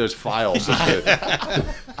back through those files.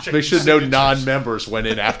 Make sure no non-members went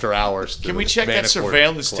in after hours. Can we check that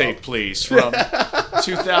surveillance tape, please, from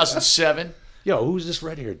 2007? Yo, who's this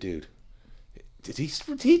red-haired dude? Did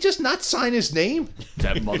he just not sign his name?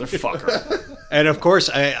 That motherfucker. And of course,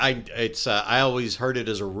 I always heard it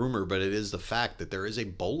as a rumor, but it is the fact that there is a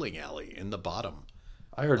bowling alley in the bottom.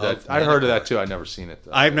 I heard that. I heard of that too. I never seen it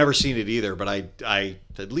though. I've never seen it either, but I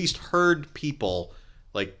at least heard people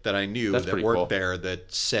like that I knew That's that pretty worked cool. there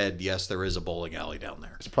that said yes, there is a bowling alley down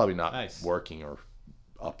there. It's probably not Nice. working or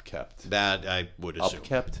upkept. That I would assume.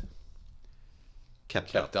 Upkept?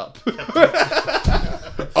 Kept Kept up.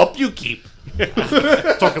 up. Up you keep.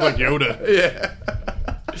 Talking like Yoda. Yeah.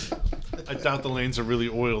 I doubt the lanes are really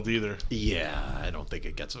oiled either. Yeah, I don't think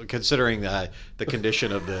it gets. Considering the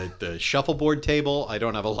condition of the shuffleboard table, I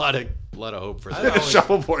don't have a lot of hope for that.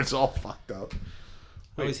 Shuffleboard's all fucked up.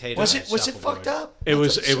 I always hated Was that it shuffleboard. fucked up? It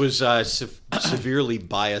was severely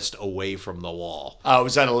biased away from the wall. Oh, it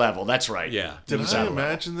was at a level. That's right. Yeah. Did It was I at a level.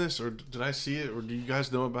 imagine this, or did I see it, or do you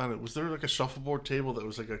guys know about it? Was there like a shuffleboard table that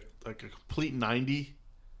was like a complete 90?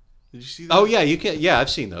 Did you see that? Oh yeah, you can. Yeah, I've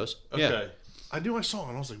seen those. Okay. Yeah, I knew I saw it,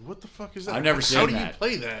 and I was like, "What the fuck is that?" I've never How seen do you that.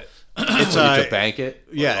 play that? it's You have to bank it.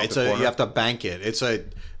 Yeah, off it's the you corner? have to bank it. It's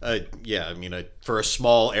yeah. I mean, for a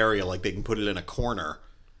small area, like they can put it in a corner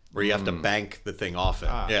where you have to bank the thing off it.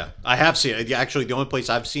 Yeah, I have seen it. Yeah, actually, the only place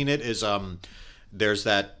I've seen it is there's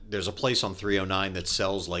a place on 309 that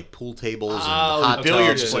sells like pool tables and Oh, hot the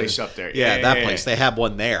billiards tubs. place up there. Yeah, that yeah, place. yeah. They have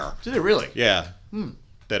one there. Did it really? Yeah.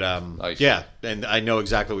 That Nice. yeah, and I know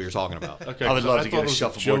exactly what you're talking about. Okay, I would 'cause love to thought get it a was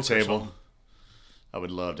shuffleboard joke or table. something. I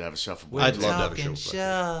would love to have a shuffleboard. I'd love to have a talking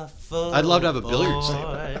shuffleboard. I'd love to have a billiards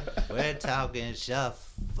table. We're talking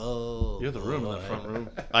shuffle. You have the room in that front room.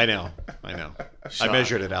 I know. I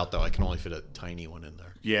mesered it out though. I can only fit a tiny one in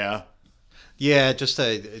there. Yeah. Yeah, just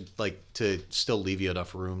to still leave you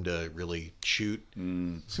enough room to really shoot.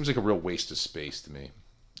 Seems like a real waste of space to me.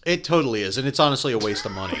 It totally is, and it's honestly a waste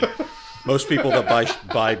of money. Most people that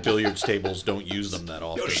buy billiards tables don't use them that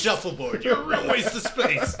often. Shuffleboard, you're a real waste of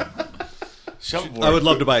space. Shuffleboard. I would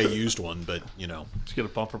love to buy a used one, but you know, Let's get a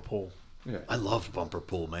bumper pull. I loved bumper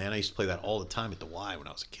pool, man. I used to play that all the time at the Y when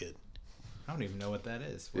I was a kid. I don't even know what that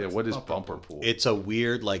is. Yeah, what is bumper pool? It's a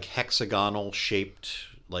weird, like hexagonal shaped,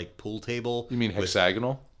 like pool table. You mean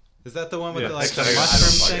hexagonal? Is that the one with Yeah, the, like the hexagon.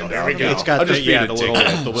 mushroom thing? There we go. It's got I'm the, just being yeah, a the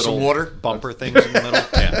dick. little Some water? bumper things in the middle.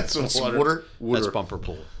 Yeah, That's Some water? that's bumper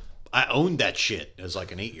pool. I owned that shit as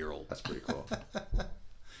like an 8-year-old. That's pretty cool.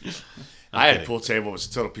 I had a kidding. pool table. It was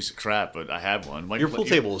a total piece of crap, but I had one. Mike, Your pool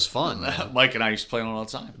table was fun. Mike and I used to play on it all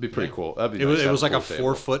the time. It'd be pretty cool. That'd be It nice was, to it have was like a pool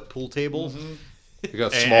table. 4-foot pool table. You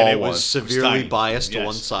got a And small it one. was severely tiny. biased to Yes.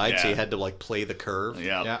 one side, so Yeah. you had to like play the curve.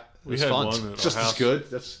 Yeah. Yeah. We was had fun. one at Just our as house. good.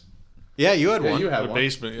 That's Yeah, you had yeah. one. You had The one.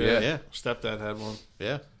 basement, yeah. Yeah. Stepdad had one.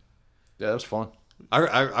 Yeah. Yeah, that was fun.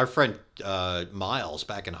 Our friend Miles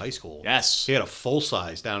back in high school. Yes. He had a full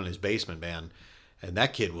size down in his basement, man. And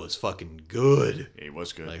that kid was fucking good. He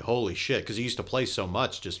was good. Like, holy shit. Because he used to play so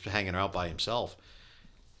much just hanging out by himself.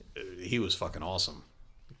 He was fucking awesome.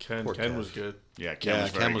 Ken Poor Ken Kev. was good. Yeah, Ken Yeah,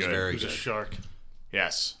 was very Ken was good. very He was a good. shark.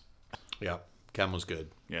 Yes. Yeah. Ken was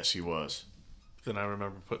good. Yes, he was. Then I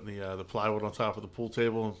remember putting the plywood on top of the pool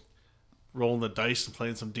table and rolling the dice and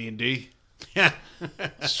playing some D&D. Yeah.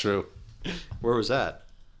 It's true. Where was that?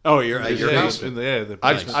 Oh, you're at your Yeah, house? in the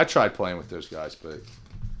basement. I tried playing with those guys, but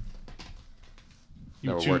You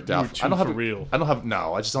never two- worked you out. were I don't two have for real. I don't have.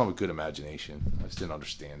 No, I just don't have a good imagination. I just didn't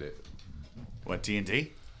understand it. What,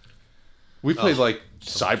 D&D? We played like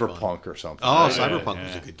so much Cyberpunk or something. Oh, right? Cyberpunk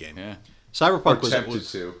was yeah. a good game. Yeah. Cyberpunk Or was tempted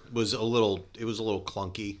to. was a little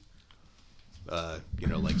clunky. Like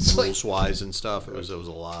It's like- rules wise and stuff. It was a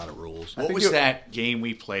lot of rules. What was that game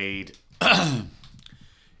we played?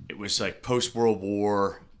 It was like post-World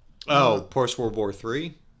War. Oh, post World War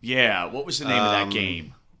III. Yeah, what was the name of that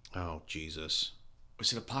game? Oh Jesus,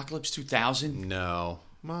 Was it Apocalypse 2000? no.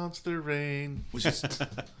 Monster Rain. Was it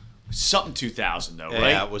something 2000 though, Yeah,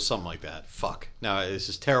 right? it was something like that. Fuck. Now this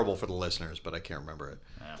is terrible for the listeners, but I can't remember it.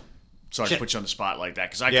 Sorry Shit. to put you on the spot like that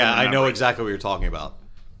because I Yeah, couldn't I know remember it. exactly what you're talking about.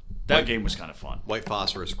 That game was kind of fun. White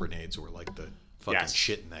phosphorus grenades were like the fucking Yes.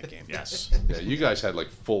 shit in that game. Yes. Yeah, you guys had like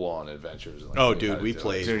full on adventures. Like, Oh, you knew how dude, to we do it.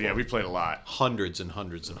 played Dude, yeah, we played a lot. hundreds and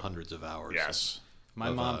hundreds and hundreds of hours. Yes. My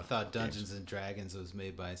Of, mom thought Dungeons and Dragons was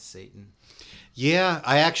made by Satan. Yeah,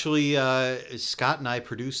 I actually Scott and I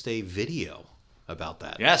produced a video about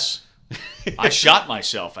that. Yes. I shot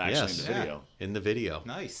myself actually Yes. in the video. In the video.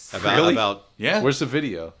 Nice. About Really? about Yeah. Where's the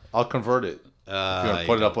video? I'll convert it. If you want to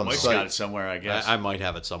put it up on the Mike's got site, it somewhere, I guess. I might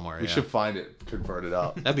have it somewhere. we yeah. should find it, convert it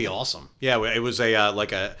up. That'd be awesome. Yeah, it was a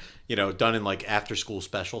like a done in like after school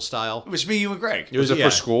special style. It was me, you, and Greg. It Was it yeah.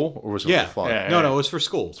 for school or was it Yeah. for fun? Yeah. No, it was for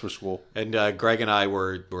school. It's for school. And Greg and I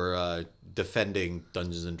were defending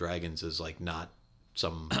Dungeons and Dragons as like not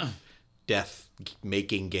some death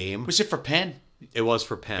making game. Was it for Penn? It was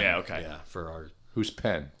for Penn. Yeah, okay. Yeah, for our Who's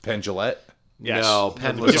Penn? Penn Gillette? Yes. no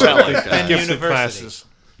Penn was Gillette like like Gifted University. classes.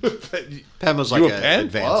 Penn was like You an were Penn?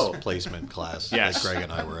 advanced Whoa. placement class Yes. that Greg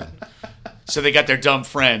and I were in. So they got their dumb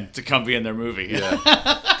friend to come be in their movie. Yeah.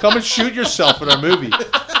 Come and shoot yourself in our movie.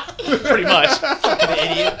 Pretty much.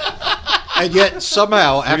 And yet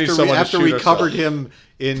somehow need after someone to shoot we ourselves. covered him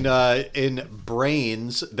in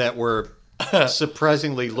brains that were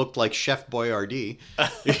surprisingly looked like Chef Boyardee,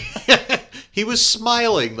 he was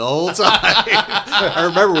smiling the whole time. I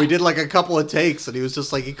remember we did like a couple of takes and he was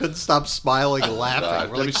just like he couldn't stop smiling and laughing. God,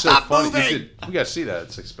 We're that'd be like, so stop funny. moving! We gotta see that.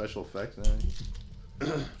 It's like special effects. And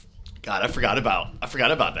everything. God, I forgot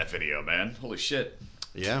about that video, man. Holy shit.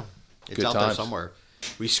 Yeah, it's Good out there times. somewhere.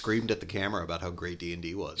 We screamed at the camera about how great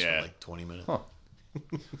D&D was Yeah. for like 20 minutes. Huh.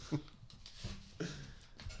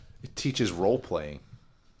 It teaches role playing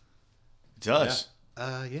It does.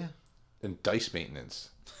 Yeah. and dice maintenance.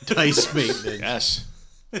 Dice maintenance. Yes.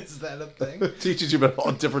 Is that a thing? It teaches you about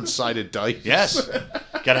all different sided dice. Yes.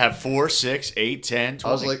 Got to have 4, 6, 8, 10,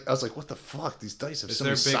 20. I was like, what the fuck? These dice have Is so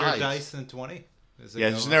there many bigger sides. dice than 20? Is it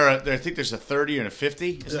Yeah, go isn't up? there I think there's a 30 and a 50.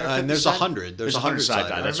 Isn't there a 50 And there's side? 100. There's a 100 side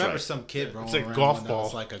die. I That's remember right. some kid rolling like around golf one that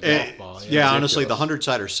was ball. like a golf ball. Yeah, honestly, the ridiculous.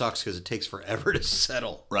 100-sider sucks because it takes forever to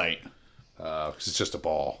settle. Right. 'Cause it's just a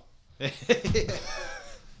ball.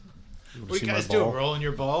 What see you my guys doing? ball? Rolling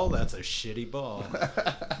your ball? That's a shitty ball.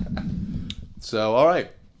 So, all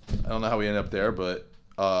right. I don't know how we end up there, but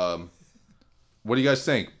what do you guys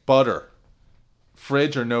think? Butter,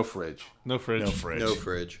 fridge or no fridge? No fridge. No fridge. No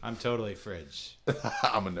fridge. I'm totally fridge.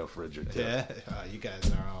 I'm a no fridger. Too. Yeah, you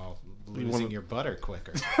guys are all losing your butter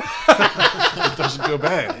quicker. It doesn't go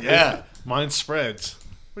bad. Yeah. Mine spreads.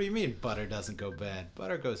 What do you mean butter doesn't go bad?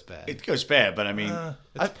 Butter goes bad. It goes bad, but I mean,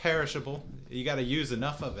 It's perishable. You got to use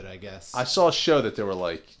enough of it, I guess. I saw a show that they were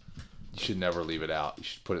like, you should never leave it out. You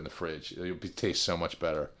should put it in the fridge. It would taste so much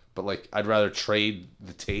better. But like, I'd rather trade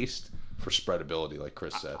the taste for spreadability, like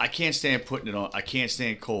Chris said. I can't stand putting it on. I can't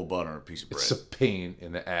stand cold butter on a piece of bread. It's a pain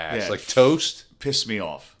in the ass. Yeah. Like toast. Piss me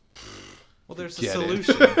off. Well, there's a Get it.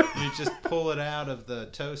 solution. You just pull it out of the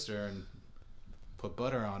toaster and put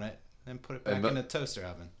butter on it, and put it back And in the toaster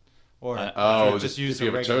oven. Or Oh, just use if you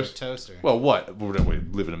a have a regular toast- toaster. Well, what? We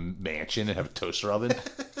live in a mansion and have a toaster oven?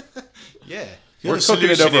 Yeah. We're other cooking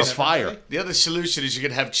it solution over a is- fire. The other solution is you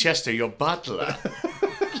could have Chester, your butler.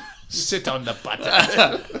 Sit on the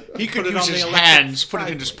butter. He could Put it use on his the electric hands, put it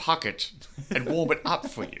fry in his plate. pocket, and warm it up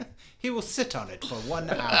for you. He will sit on it for 1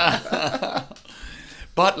 hour.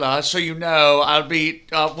 Butler, so you know, I'll be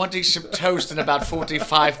wanting some toast in about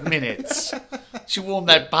 45 minutes. You warm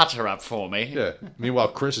that butter up for me. Yeah. Meanwhile,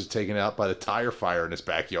 Chris is taken out by the tire fire in his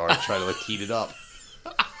backyard, trying to like heat it up.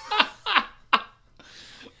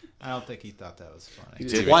 I don't think he thought that was funny. He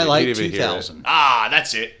didn't Twilight even hear it. 2000. Ah,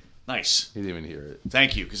 that's it. Nice. He didn't even hear it.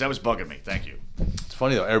 Thank you, because that was bugging me. Thank you. It's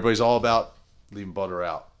funny though. Everybody's all about leaving butter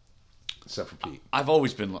out, except for Pete. I've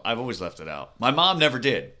always left it out. My mom never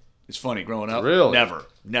did. It's funny, growing up. Really? Never.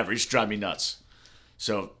 It used to drive me nuts.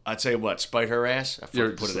 So I tell you what, spite her ass, I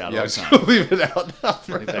fucking put it out all the time. Leave it out.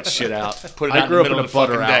 Leave that shit out. Put it I out in grew the up middle in of a the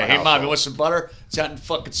fucking butter day. out Hey, mom, household. you want some butter? It's out in the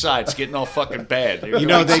fucking side. It's getting all fucking bad. You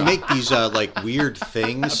know, they make these like weird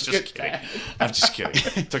things Just kidding. I'm just kidding.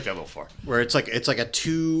 Took that a little far. where it's like a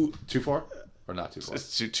Too far or not too far?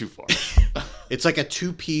 It's too far. it's like a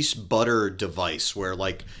 2-piece butter device where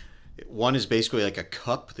like one is basically like a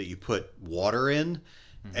cup that you put water in,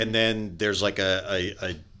 and then there's like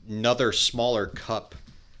another smaller cup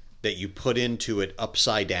that you put into it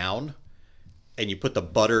upside down, and you put the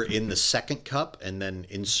butter in the second cup and then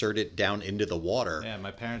insert it down into the water. Yeah,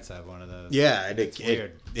 my parents have one of those. Yeah, and It's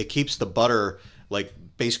weird. it keeps the butter like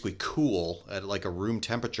basically cool at like a room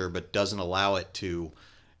temperature, but doesn't allow it to,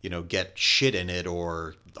 get shit in it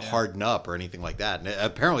or harden up or anything like that. And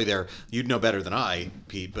apparently you'd know better than I,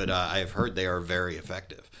 Pete, but I have heard they are very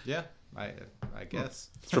effective. Yeah, I guess.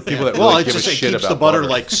 For people that Well, really it's give a just it shit keeps about the butter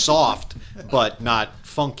like soft, but not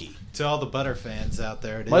funky. To all the butter fans out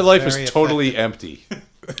there, My life is totally empty.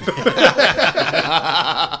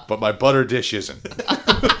 But my butter dish isn't.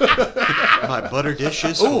 My butter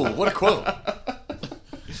dishes. Ooh, what a quote.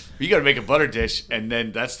 You got to make a butter dish, and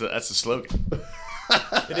then that's the slogan.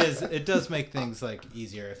 It is. It does make things like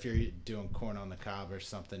easier if you're doing corn on the cob or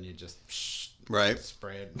something. You just Right.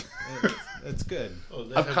 spray it. It's good. Oh,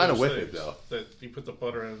 they I'm have kinda those with it, things though. That you put the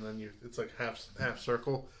butter in, and then it's like half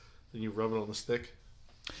circle, then you rub it on the stick.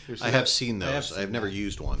 I have seen I have those. seen I've never that.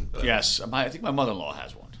 used one. But Yes, I think my mother-in-law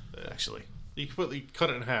has one, actually. You cut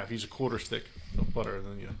it in half. Use a quarter stick of butter, and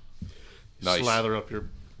then you Nice. slather up your.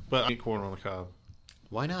 But I eat corn on the cob.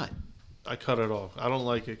 why not? I cut it off. I don't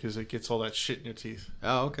like it because it gets all that shit in your teeth.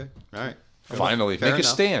 Oh, okay. All right. Finally, Fair make a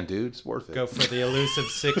enough. stand, dude. It's worth it. Go for the elusive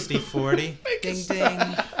 60-40. Ding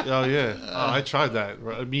ding. Oh yeah, I tried that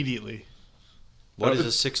immediately. What is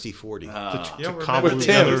a 60-40? You To don't cobble remember the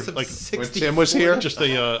Tim. elusive like, When Tim was here, Just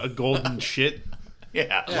a golden shit.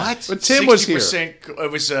 Yeah. What? when Tim was here, 60%,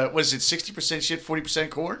 it was it 60% shit, 40%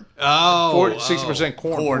 corn? Oh, 60%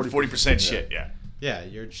 corn, 40% shit, yeah. Yeah,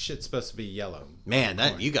 your shit's supposed to be yellow. Man,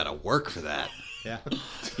 you got to work for that. Yeah.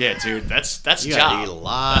 Yeah, dude, that's a You got to eat a job.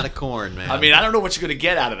 lot of corn, man. I mean, I don't know what you're going to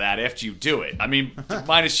get out of that after you do it. I mean,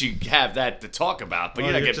 minus you have that to talk about, but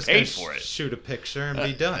Well, you're not just getting paid gonna for it. Uh, Uh, Shoot a picture and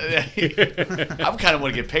be done. I kind of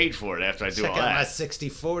want to get paid for it after I do Check all out my that.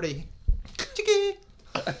 60-40.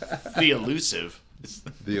 The elusive.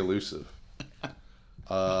 the elusive.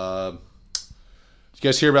 Did you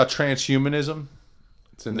guys hear about transhumanism?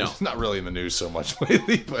 It's not really in the news so much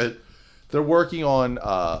lately, but they're working on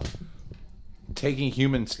taking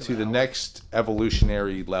humans to the next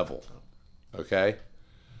evolutionary level. Okay?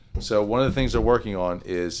 So one of the things they're working on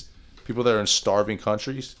is people that are in starving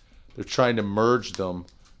countries, they're trying to merge them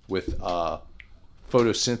with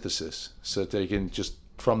photosynthesis so that they can just,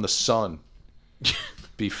 from the sun,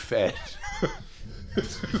 be fed.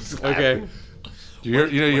 Okay. You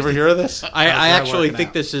ever hear of this? I that actually working think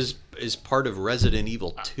out? this is part of Resident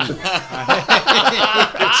Evil 2.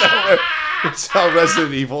 It's how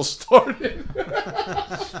Resident Evil started.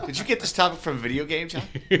 Did you get this topic from a video game, John?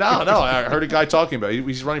 No, I heard a guy talking about it.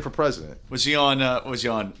 He's running for president. Was he on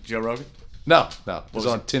Joe Rogan? No. It was was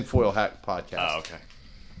on it? Tinfoil Hat podcast.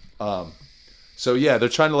 Oh, okay. So yeah, they're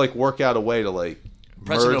trying to like work out a way to like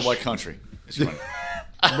President merge, of what country? Is he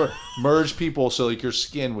running? merge people so like your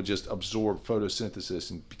skin would just absorb photosynthesis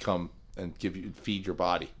and feed your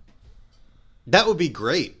body. That would be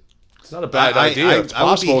great. It's not a bad idea. It's I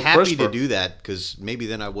would be possible with happy to CRISPR. do that because maybe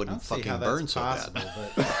then I I wouldn't don't see fucking how burn that's so possible,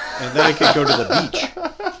 bad. but And then I could go to the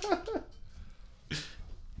beach.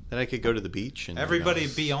 Then I could go to the beach and everybody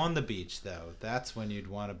be on the beach though. That's when you'd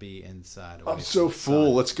want to be inside. away I'm from so the full.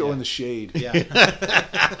 sun. Let's go Yeah. in the shade.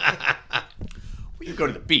 Yeah. Well, you go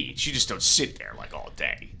to the beach. You just don't sit there like all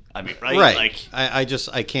day. I mean, right? Right. Like,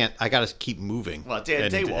 I can't. I gotta keep moving. Well,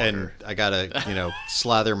 day walker. and I gotta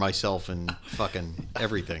slather myself in fucking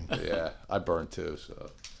everything. Yeah, I burn too.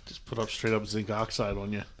 So Just put up straight up zinc oxide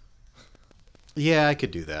on you. Yeah, I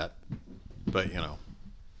could do that. But, you know,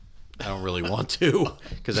 I don't really want to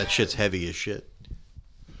because that shit's heavy as shit.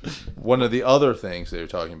 One of the other things they're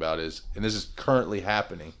talking about is, and this is currently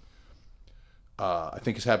happening, I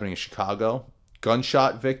think it's happening in Chicago,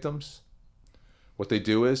 gunshot victims, what they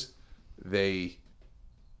do is they,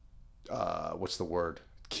 what's the word?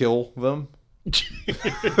 Kill them?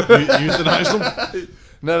 Euthanize them?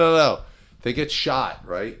 No. They get shot,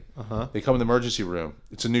 right? Uh-huh. They come in the emergency room.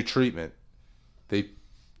 It's a new treatment. They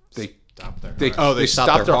Stop their they heart. they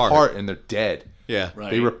stop their heart and they're dead. Yeah.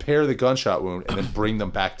 Right. They repair the gunshot wound and then bring them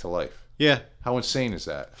back to life. Yeah. How insane is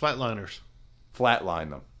that? Flatliners. Flatline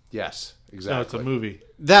them. Yes, exactly. No, it's a movie.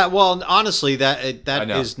 Well, honestly, that I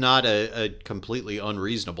know. is not a completely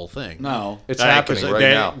unreasonable thing. No. It's happening right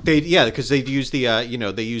now. Because they use the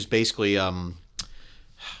they use basically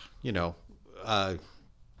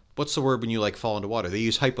what's the word when you like fall into water? They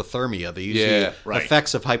use hypothermia. They use the right.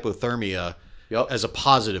 effects of hypothermia as a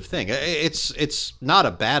positive thing. It's not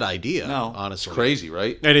a bad idea. No. Honestly, Crazy,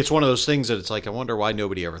 right? and it's one of those things that it's like I wonder why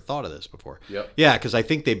nobody ever thought of this before. Yep. Yeah, because I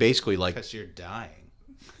think they basically like Because you're dying.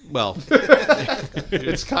 well.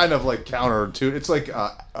 It's kind of like counterintuitive. It's like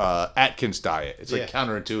Atkins diet. It's like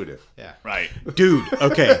counterintuitive. Yeah. Right. Dude,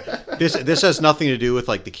 okay. This has nothing to do with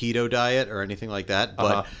like the keto diet or anything like that,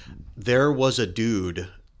 but there was a dude,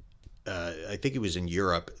 I think he was in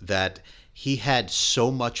Europe, that he had so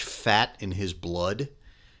much fat in his blood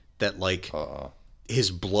that like his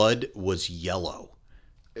blood was yellow.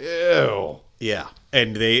 Ew. Yeah,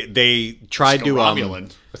 and they tried It's to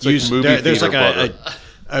Romulan. It's like use movie there's like theater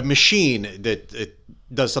a machine that it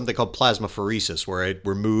does something called plasmapheresis where it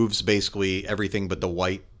removes basically everything but the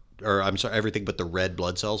white, or I'm sorry, everything but the red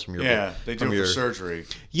blood cells from your Yeah, they do from it your, for surgery.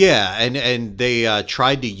 Yeah, and they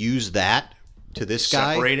tried to use that to this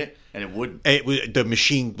guy. Separate it, and it wouldn't. The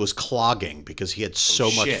machine was clogging because he had so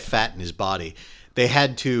much shit. fat in his body. They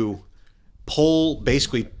had to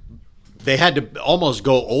they had to almost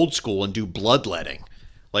go old school and do bloodletting.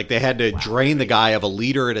 Like they had to drain the guy of a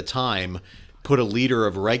liter at a time, put a liter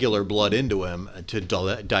of regular blood into him to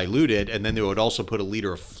dilute it, and then they would also put a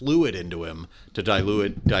liter of fluid into him to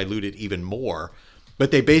dilute it even more.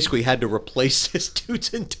 But they basically had to replace this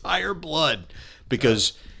dude's entire blood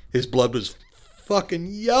because his blood was fucking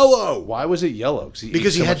yellow. Why was it yellow?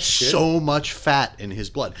 Because he had so much fat in his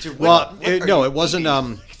blood. Well, it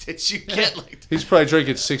wasn't. Did you get like? He's probably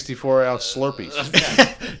drinking 64-ounce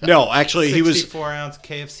Slurpees. No, actually, he was 64-ounce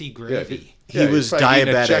KFC gravy. he was probably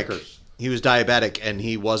eating at diabetic. Checkers. He was diabetic, and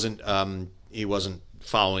he wasn't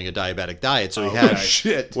following a diabetic diet, so he had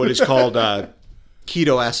shit. what is called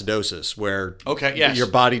ketoacidosis, where your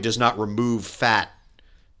body does not remove fat,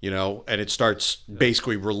 and it starts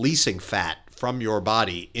basically releasing fat from your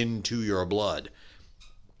body into your blood.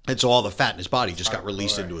 And so all the fat in his body just got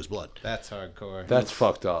released into his blood. That's hardcore. That's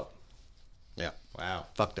fucked up. Yeah. Wow.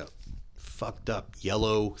 Fucked up.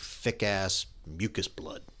 Yellow, thick-ass mucus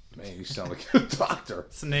blood. Man, you sound like a doctor.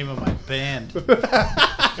 That's the name of my band.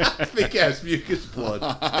 Thick ass mucus blood.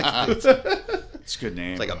 It's a good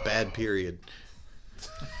name. It's like a bad period.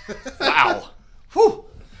 Wow. Whew.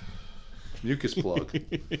 Mucus plug.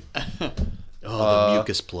 Oh, the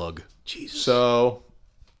mucus plug. Jesus. So,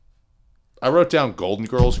 I wrote down Golden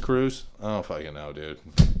Girls Cruise. I don't fucking know, dude.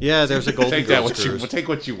 Yeah, there's a Golden Take that Girls what you cruise. take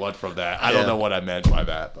what you want from that. I don't know what I meant by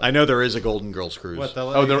that. But. I know there is a Golden Girls cruise. What,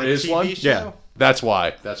 there is TV one? show? Yeah. That's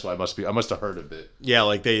why. I must have heard of it. Yeah,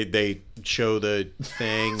 like they show the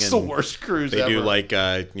thing. It's and the worst cruise They ever. do like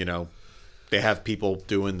they have people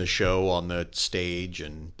doing the show on the stage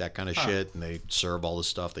and that kind of shit, and they serve all the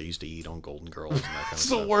stuff they used to eat on Golden Girls and that kind of It's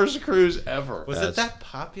the stuff. worst cruise ever. Was it that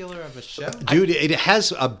popular of a show? Dude, it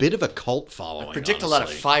has a bit of a cult following. Predict a lot of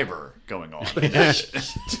honestly. fiber going on. It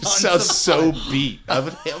sounds so beat. I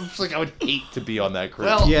would hate to be on that cruise.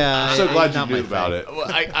 Well, Yeah, I'm so glad you not knew my about thing. it.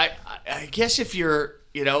 Well, I guess if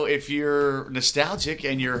you're nostalgic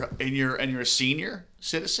and you're a senior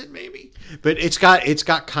citizen, maybe. But it's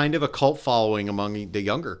got kind of a cult following among the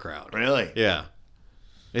younger crowd. Really? Yeah,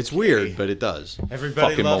 it's weird, but it does.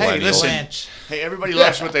 Everybody Fucking loves Hey, listen. Blanche. Hey, everybody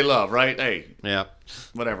loves what they love, right? Hey, Yeah.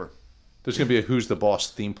 whatever. There's gonna be a Who's the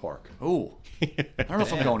Boss theme park. Ooh. I don't know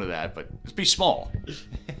if I'm going to that, but just be small.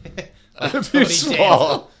 Be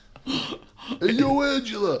small. Hey, yo,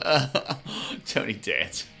 Angela. Tony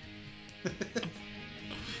Dance.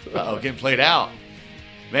 Uh-oh, getting played out.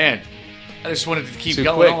 Man, I just wanted to keep Too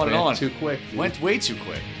going quick, on and man. on. Too quick. Dude. Went way too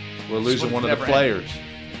quick. We're losing wanted one of to the never end. players.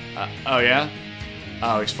 Oh, yeah?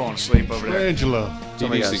 Oh, he's falling asleep over there. Angela. He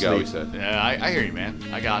needs to go, he said. Yeah, I hear you, man.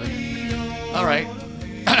 I got it. All right.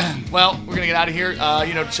 Well, we're going to get out of here.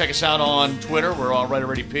 Check us out on Twitter. We're all Right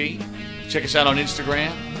Already P. Check us out on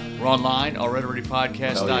Instagram. We're online,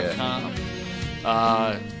 alreadyreadypodcast.com.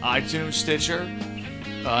 iTunes, Stitcher.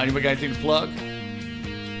 Anybody got anything to plug?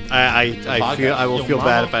 I will feel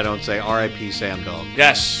bad if I don't say R.I.P. Sam Dog.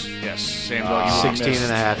 Yes. Sam Dog. You were 16 missed.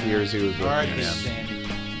 and a half years he was with All me. right, man. Sandy.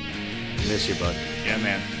 Miss you, bud. Yeah,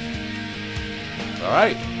 man. All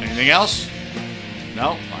right. Anything else? No?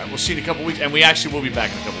 All right, we'll see you in a couple weeks. And we actually will be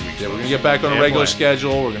back in a couple weeks. Yeah, we're folks. gonna get back on a Yeah, regular boy.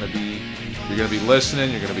 schedule. You're gonna be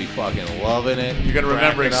listening. You're gonna be fucking loving it. You're going to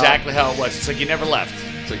remember cracking up. exactly how it was. It's like you never left.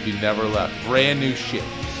 It's like you never left. Brand new shit.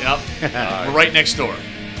 Yep. We're right next door.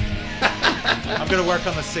 I'm gonna work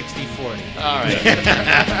on the 60-40. All right.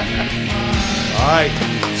 All right.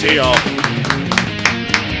 See y'all.